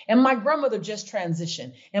do. And my grandmother just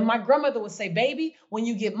transitioned. And my grandmother would say, baby, when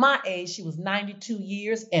you get my age, she was 92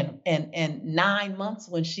 years and 9 months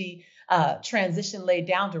when she transitioned, laid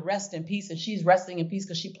down to rest in peace. And she's resting in peace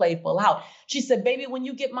because she played full out. She said, baby, when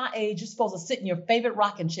you get my age, you're supposed to sit in your favorite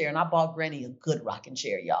rocking chair. And I bought Granny a good rocking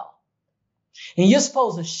chair, y'all. And you're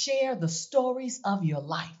supposed to share the stories of your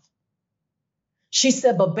life. She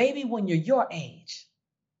said, but baby, when you're your age,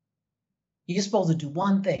 you're supposed to do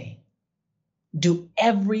one thing. Do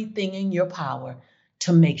everything in your power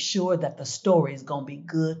to make sure that the story is going to be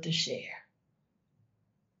good to share.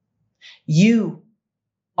 You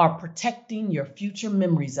are protecting your future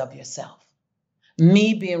memories of yourself.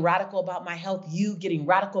 Me being radical about my health, you getting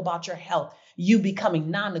radical about your health, you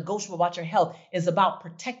becoming non-negotiable about your health is about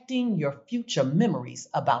protecting your future memories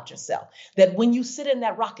about yourself. That when you sit in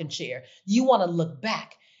that rocking chair, you want to look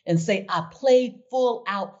back and say, I played full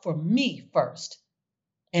out for me first,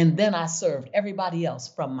 and then I served everybody else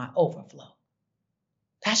from my overflow.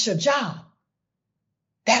 That's your job.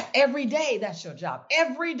 That every day, that's your job.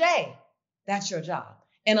 Every day, that's your job.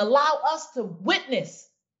 And allow us to witness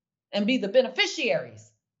and be the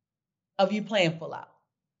beneficiaries of you playing full out.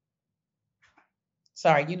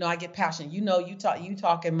 Sorry, I get passionate. You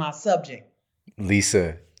talking my subject.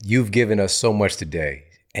 Lisa, you've given us so much today,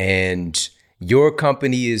 and your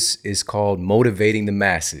company is called Motivating the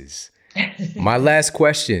Masses. My last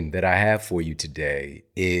question that I have for you today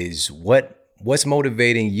is what's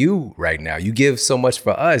motivating you right now? You give so much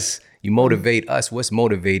for us. You motivate us. What's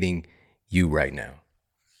motivating you right now?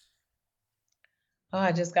 Oh,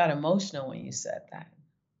 I just got emotional when you said that.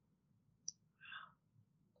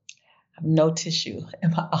 I have no tissue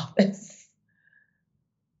in my office.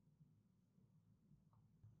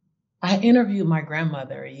 I interviewed my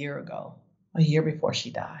grandmother a year before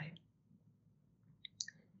she died.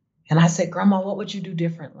 And I said, Grandma, what would you do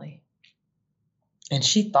differently? And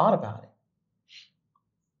she thought about it.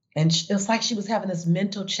 And it's like she was having this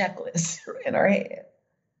mental checklist in her head.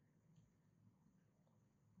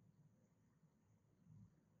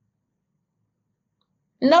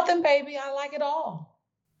 Nothing, baby. I like it all.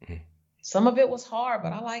 Some of it was hard,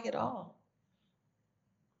 but I like it all.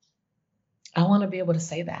 I want to be able to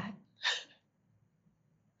say that.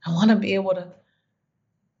 I want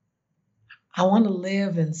to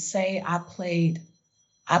live and say I played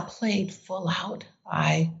full out.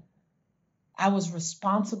 I was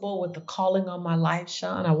responsible with the calling on my life,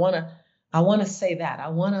 Sean. I want to say that. I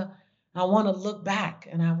want to look back,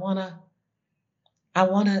 and I want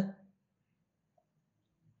to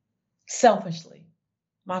selfishly.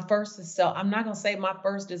 My first is self. I'm not going to say my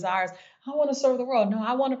first desire is I want to serve the world. No,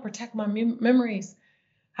 I want to protect my memories.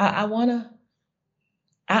 I'm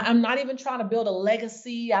not even trying to build a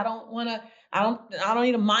legacy. I don't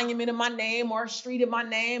need a monument in my name or a street in my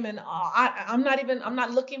name. And I'm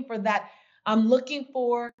not looking for that. I'm looking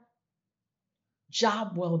for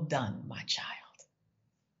job well done, my child.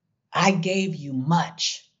 I gave you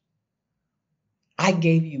much. And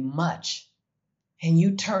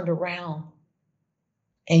you turned around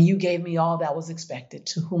and you gave me all that was expected.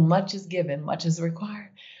 To whom much is given, much is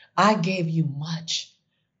required. I gave you much.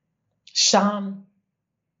 Sean,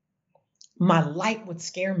 my light would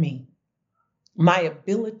scare me. My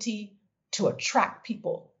ability to attract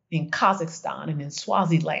people in Kazakhstan and in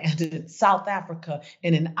Swaziland and in South Africa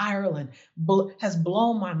and in Ireland has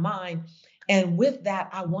blown my mind. And with that,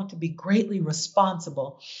 I want to be greatly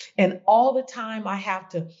responsible. And all the time I have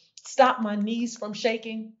to stop my knees from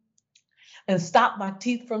shaking and stop my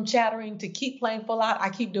teeth from chattering to keep playing full out. I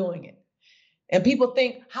keep doing it. And people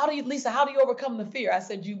think, Lisa, how do you overcome the fear? I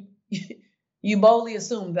said, you boldly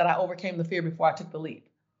assumed that I overcame the fear before I took the leap.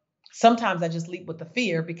 Sometimes I just leap with the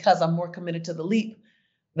fear because I'm more committed to the leap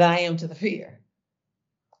than I am to the fear.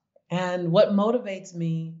 And what motivates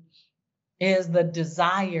me is the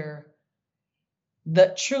desire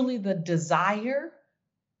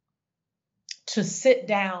to sit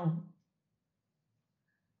down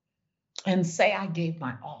and say I gave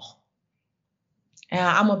my all. And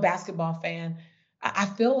I'm a basketball fan. I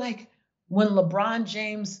feel like when LeBron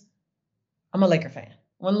James, I'm a Laker fan.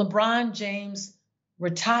 When LeBron James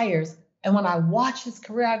retires, and when I watch his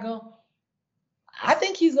career, I go, I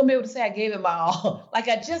think he's going to be able to say I gave it my all. Like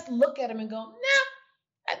I just look at him and go,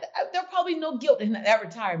 nah, there's probably no guilt in that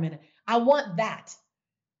retirement. I want that.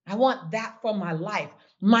 I want that for my life.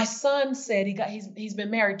 My son said he's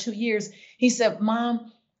been married 2 years. He said,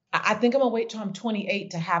 Mom, I think I'm going to wait till I'm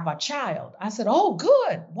 28 to have a child. I said, oh,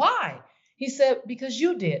 good. Why? He said, because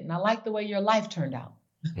you did. And I like the way your life turned out.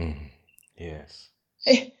 Yes.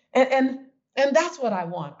 And that's what I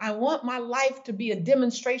want. I want my life to be a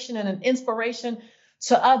demonstration and an inspiration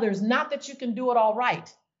to others. Not that you can do it all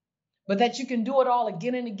right, but that you can do it all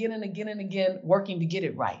again and again and again and again, working to get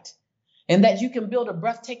it right. And that you can build a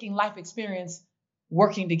breathtaking life experience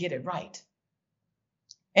working to get it right.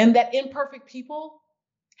 And that imperfect people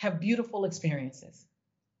have beautiful experiences.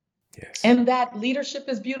 Yes. And that leadership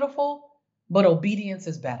is beautiful, but obedience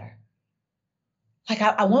is better. Like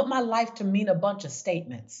I want my life to mean a bunch of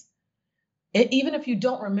statements. Even if you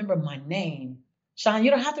don't remember my name, Sean,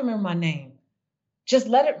 you don't have to remember my name. Just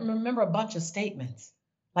let it remember a bunch of statements.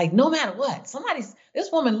 Like no matter what,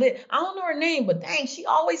 this woman lit, I don't know her name, but dang, she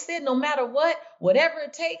always said no matter what, whatever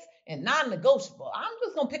it takes and non-negotiable. I'm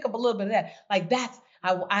just going to pick up a little bit of that. Like that's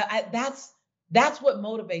what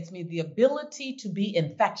motivates me. The ability to be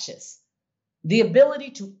infectious, the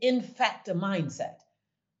ability to infect a mindset,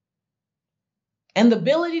 and the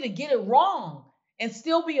ability to get it wrong and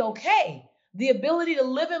still be okay. The ability to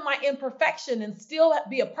live in my imperfection and still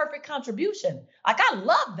be a perfect contribution. Like I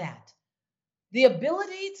love that. The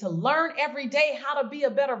ability to learn every day how to be a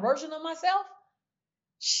better version of myself.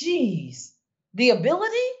 Jeez, the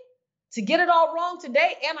ability to get it all wrong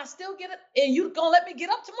today and I still get it, and you gonna let me get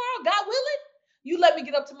up tomorrow, God willing? You let me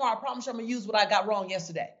get up tomorrow, I promise you I'm gonna use what I got wrong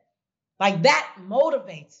yesterday. Like that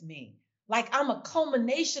motivates me. Like I'm a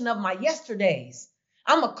culmination of my yesterdays.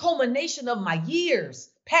 I'm a culmination of my years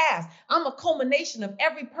past. I'm a culmination of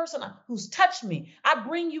every person who's touched me. I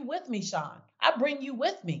bring you with me, Sean. I bring you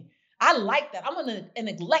with me. I like that. I'm an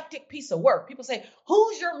eclectic piece of work. People say,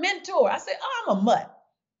 who's your mentor? I say, oh, I'm a mutt.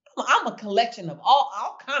 I'm a collection of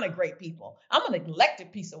all kind of great people. I'm an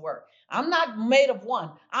eclectic piece of work. I'm not made of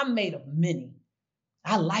one. I'm made of many.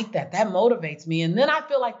 I like that. That motivates me. And then I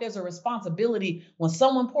feel like there's a responsibility when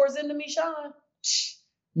someone pours into me, Sean.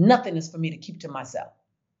 Nothing is for me to keep to myself.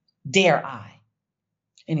 Dare I?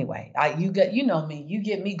 Anyway, you know me. You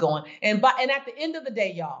get me going. And at the end of the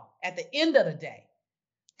day, y'all, at the end of the day,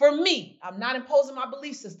 for me, I'm not imposing my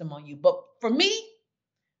belief system on you, but for me,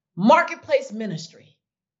 marketplace ministry.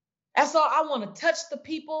 That's all. I want to touch the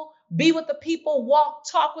people, be with the people, walk,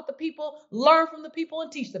 talk with the people, learn from the people,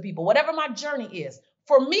 and teach the people, whatever my journey is.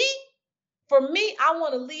 For me, I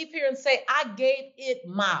want to leave here and say, I gave it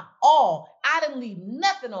my all. I didn't leave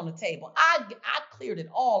nothing on the table. I cleared it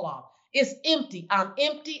all off. It's empty. I'm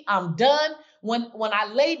empty. I'm done. When I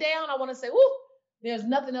lay down, I want to say, whoo, there's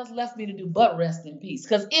nothing else left for me to do but rest in peace.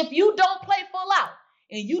 Because if you don't play full out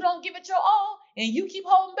and you don't give it your all and you keep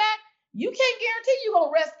holding back, you can't guarantee you're going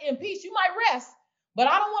to rest in peace. You might rest, but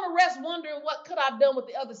I don't want to rest wondering what could I've done with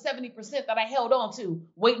the other 70% that I held on to,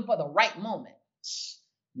 waiting for the right moment.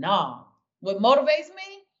 No. What motivates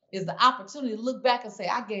me is the opportunity to look back and say,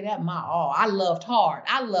 I gave that my all. I loved hard.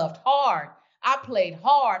 I played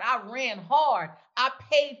hard. I ran hard. I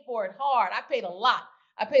paid for it hard. I paid a lot.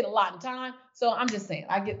 In time. So I'm just saying,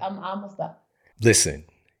 I'm going to stop. Listen,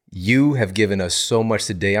 you have given us so much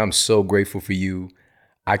today. I'm so grateful for you.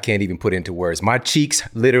 I can't even put into words. My cheeks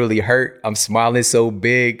literally hurt. I'm smiling so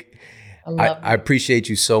big. I appreciate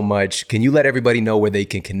you so much. Can you let everybody know where they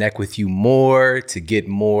can connect with you more, to get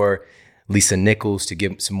more Lisa Nichols, to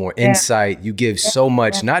give some more insight? You give so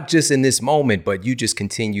much, not just in this moment, but you just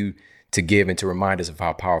continue to give and to remind us of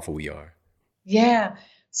how powerful we are. Yeah.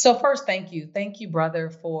 So first, thank you. Thank you,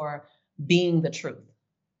 brother, for being the truth.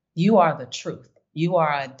 You are the truth. You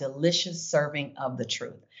are a delicious serving of the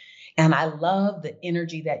truth. And I love the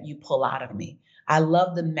energy that you pull out of me. I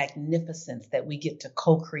love the magnificence that we get to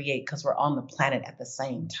co-create because we're on the planet at the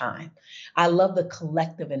same time. I love the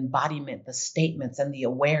collective embodiment, the statements, and the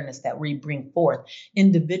awareness that we bring forth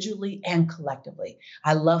individually and collectively.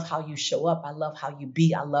 I love how you show up. I love how you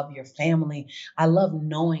be. I love your family. I love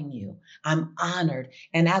knowing you. I'm honored.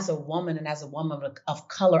 And as a woman of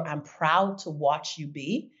color, I'm proud to watch you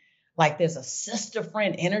be. Like there's a sister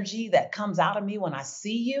friend energy that comes out of me when I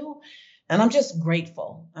see you. And I'm just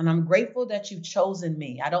grateful. And I'm grateful that you've chosen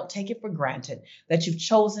me. I don't take it for granted that you've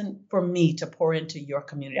chosen for me to pour into your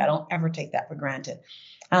community. I don't ever take that for granted.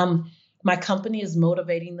 My company is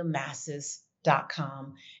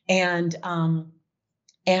motivatingthemasses.com. And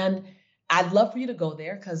I'd love for you to go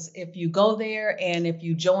there, because if you go there and if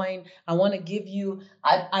you join, I want to give you,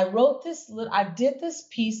 I did this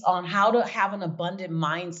piece on how to have an abundant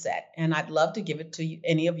mindset. And I'd love to give it to you,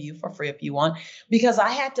 any of you, for free if you want, because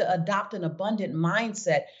I had to adopt an abundant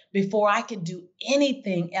mindset before I could do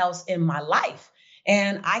anything else in my life.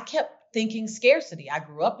 And I kept thinking scarcity. I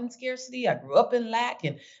grew up in scarcity. I grew up in lack,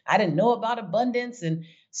 and I didn't know about abundance. And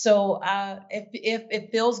so if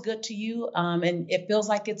it feels good to you and it feels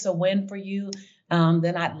like it's a win for you,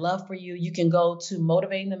 then I'd love for you. You can go to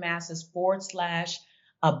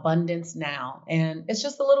motivatingthemasses.com/abundance now. And it's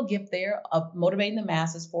just a little gift there of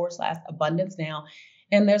motivatingthemasses.com/abundance now.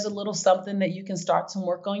 And there's a little something that you can start some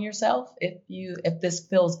work on yourself. If this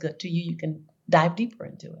feels good to you, you can dive deeper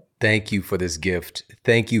into it. Thank you for this gift.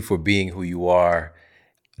 Thank you for being who you are.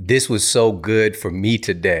 This was so good for me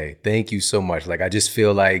today. Thank you so much. Like, I just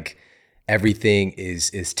feel like everything is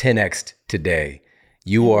 10x today.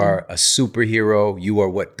 You are a superhero. You are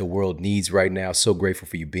what the world needs right now. So grateful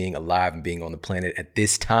for you being alive and being on the planet at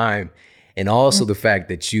this time. And also the fact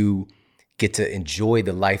that you get to enjoy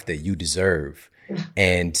the life that you deserve.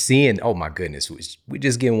 And seeing, oh my goodness, we're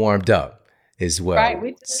just getting warmed up as well. Right,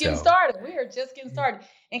 we're just getting started. We are just getting started.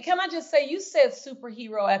 And can I just say, you said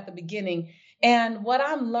superhero at the beginning. And what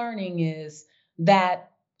I'm learning is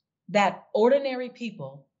that ordinary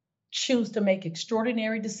people choose to make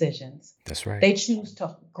extraordinary decisions. That's right. They choose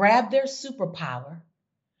to grab their superpower,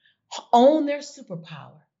 own their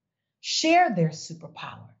superpower, share their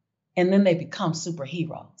superpower, and then they become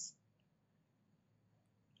superheroes.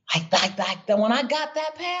 Like when I got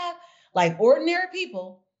that path, like ordinary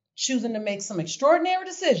people choosing to make some extraordinary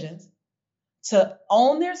decisions, to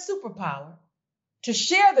own their superpower, to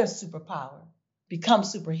share their superpower, become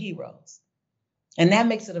superheroes. And that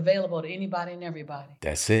makes it available to anybody and everybody.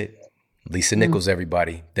 That's it. Lisa Nichols,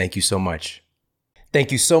 everybody. Thank you so much.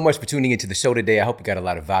 Thank you so much for tuning into the show today. I hope you got a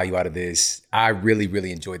lot of value out of this. I really,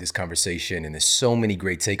 really enjoyed this conversation, and there's so many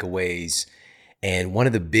great takeaways. And one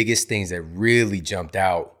of the biggest things that really jumped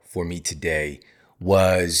out for me today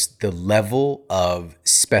was the level of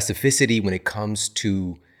specificity when it comes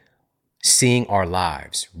to seeing our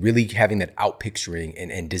lives, really having that outpicturing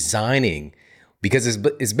and designing, because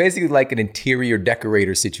it's basically like an interior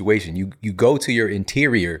decorator situation. You go to your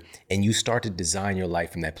interior and you start to design your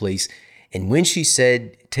life from that place. And when she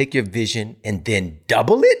said, take your vision and then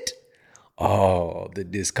double it, oh, the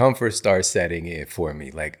discomfort starts setting in for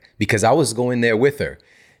me. Like, because I was going there with her.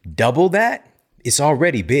 Double that, it's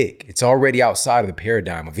already big. It's already outside of the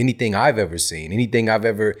paradigm of anything I've ever seen, anything I've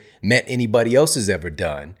ever met anybody else has ever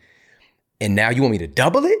done. And now you want me to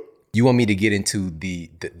double it? You want me to get into the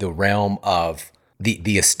realm of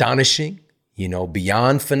the astonishing,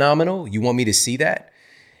 beyond phenomenal? You want me to see that?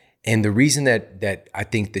 And the reason that I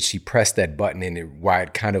think that she pressed that button and why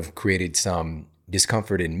it kind of created some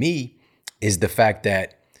discomfort in me is the fact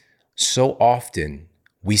that so often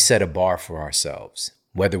we set a bar for ourselves,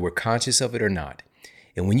 whether we're conscious of it or not.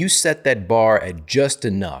 And when you set that bar at just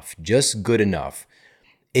enough, just good enough,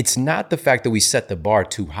 it's not the fact that we set the bar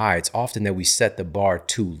too high. It's often that we set the bar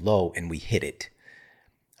too low and we hit it.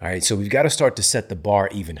 All right. So we've got to start to set the bar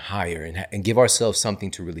even higher and give ourselves something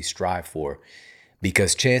to really strive for,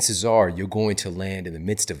 because chances are you're going to land in the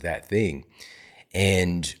midst of that thing.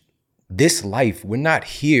 And this life, we're not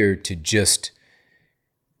here to just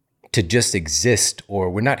exist, or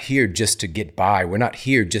we're not here just to get by. We're not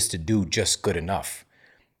here just to do just good enough.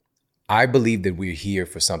 I believe that we're here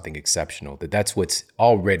for something exceptional, that's what's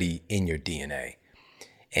already in your DNA.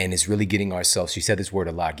 And it's really getting ourselves, she said this word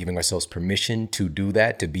a lot, giving ourselves permission to do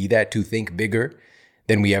that, to be that, to think bigger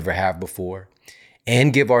than we ever have before,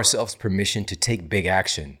 and give ourselves permission to take big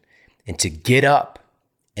action and to get up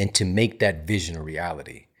and to make that vision a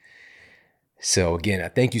reality. So again, I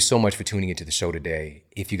thank you so much for tuning into the show today.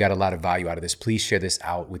 If you got a lot of value out of this, please share this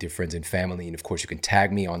out with your friends and family. And of course, you can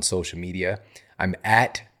tag me on social media. I'm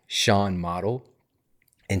at Sean Model,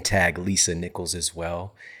 and tag Lisa Nichols as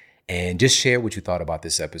well. And just share what you thought about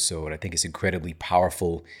this episode. I think it's incredibly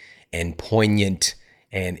powerful and poignant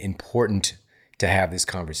and important to have this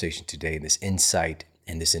conversation today, this insight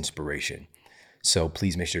and this inspiration. So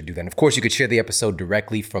please make sure to do that. And of course, you could share the episode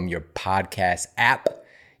directly from your podcast app.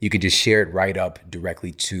 You could just share it right up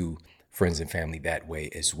directly to friends and family that way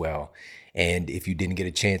as well. And if you didn't get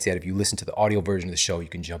a chance yet, if you listen to the audio version of the show, you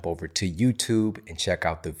can jump over to YouTube and check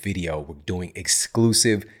out the video. We're doing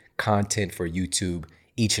exclusive content for YouTube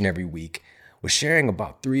each and every week. We're sharing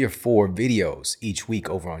about 3 or 4 videos each week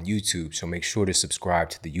over on YouTube. So make sure to subscribe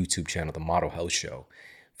to the YouTube channel, The Model Health Show,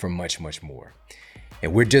 for much, much more.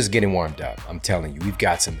 And we're just getting warmed up. I'm telling you, we've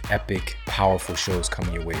got some epic, powerful shows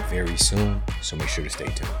coming your way very soon. So make sure to stay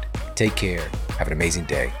tuned. Take care. Have an amazing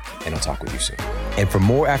day. And I'll talk with you soon. And for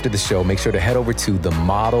more after the show, make sure to head over to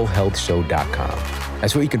themodelhealthshow.com.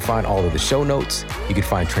 That's where you can find all of the show notes. You can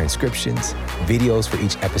find transcriptions, videos for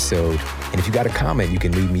each episode. And if you got a comment, you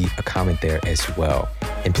can leave me a comment there as well.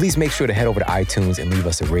 And please make sure to head over to iTunes and leave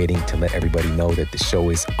us a rating to let everybody know that the show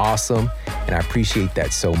is awesome. And I appreciate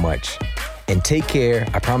that so much. And take care.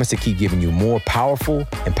 I promise to keep giving you more powerful,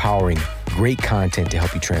 empowering, great content to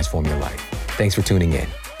help you transform your life. Thanks for tuning in.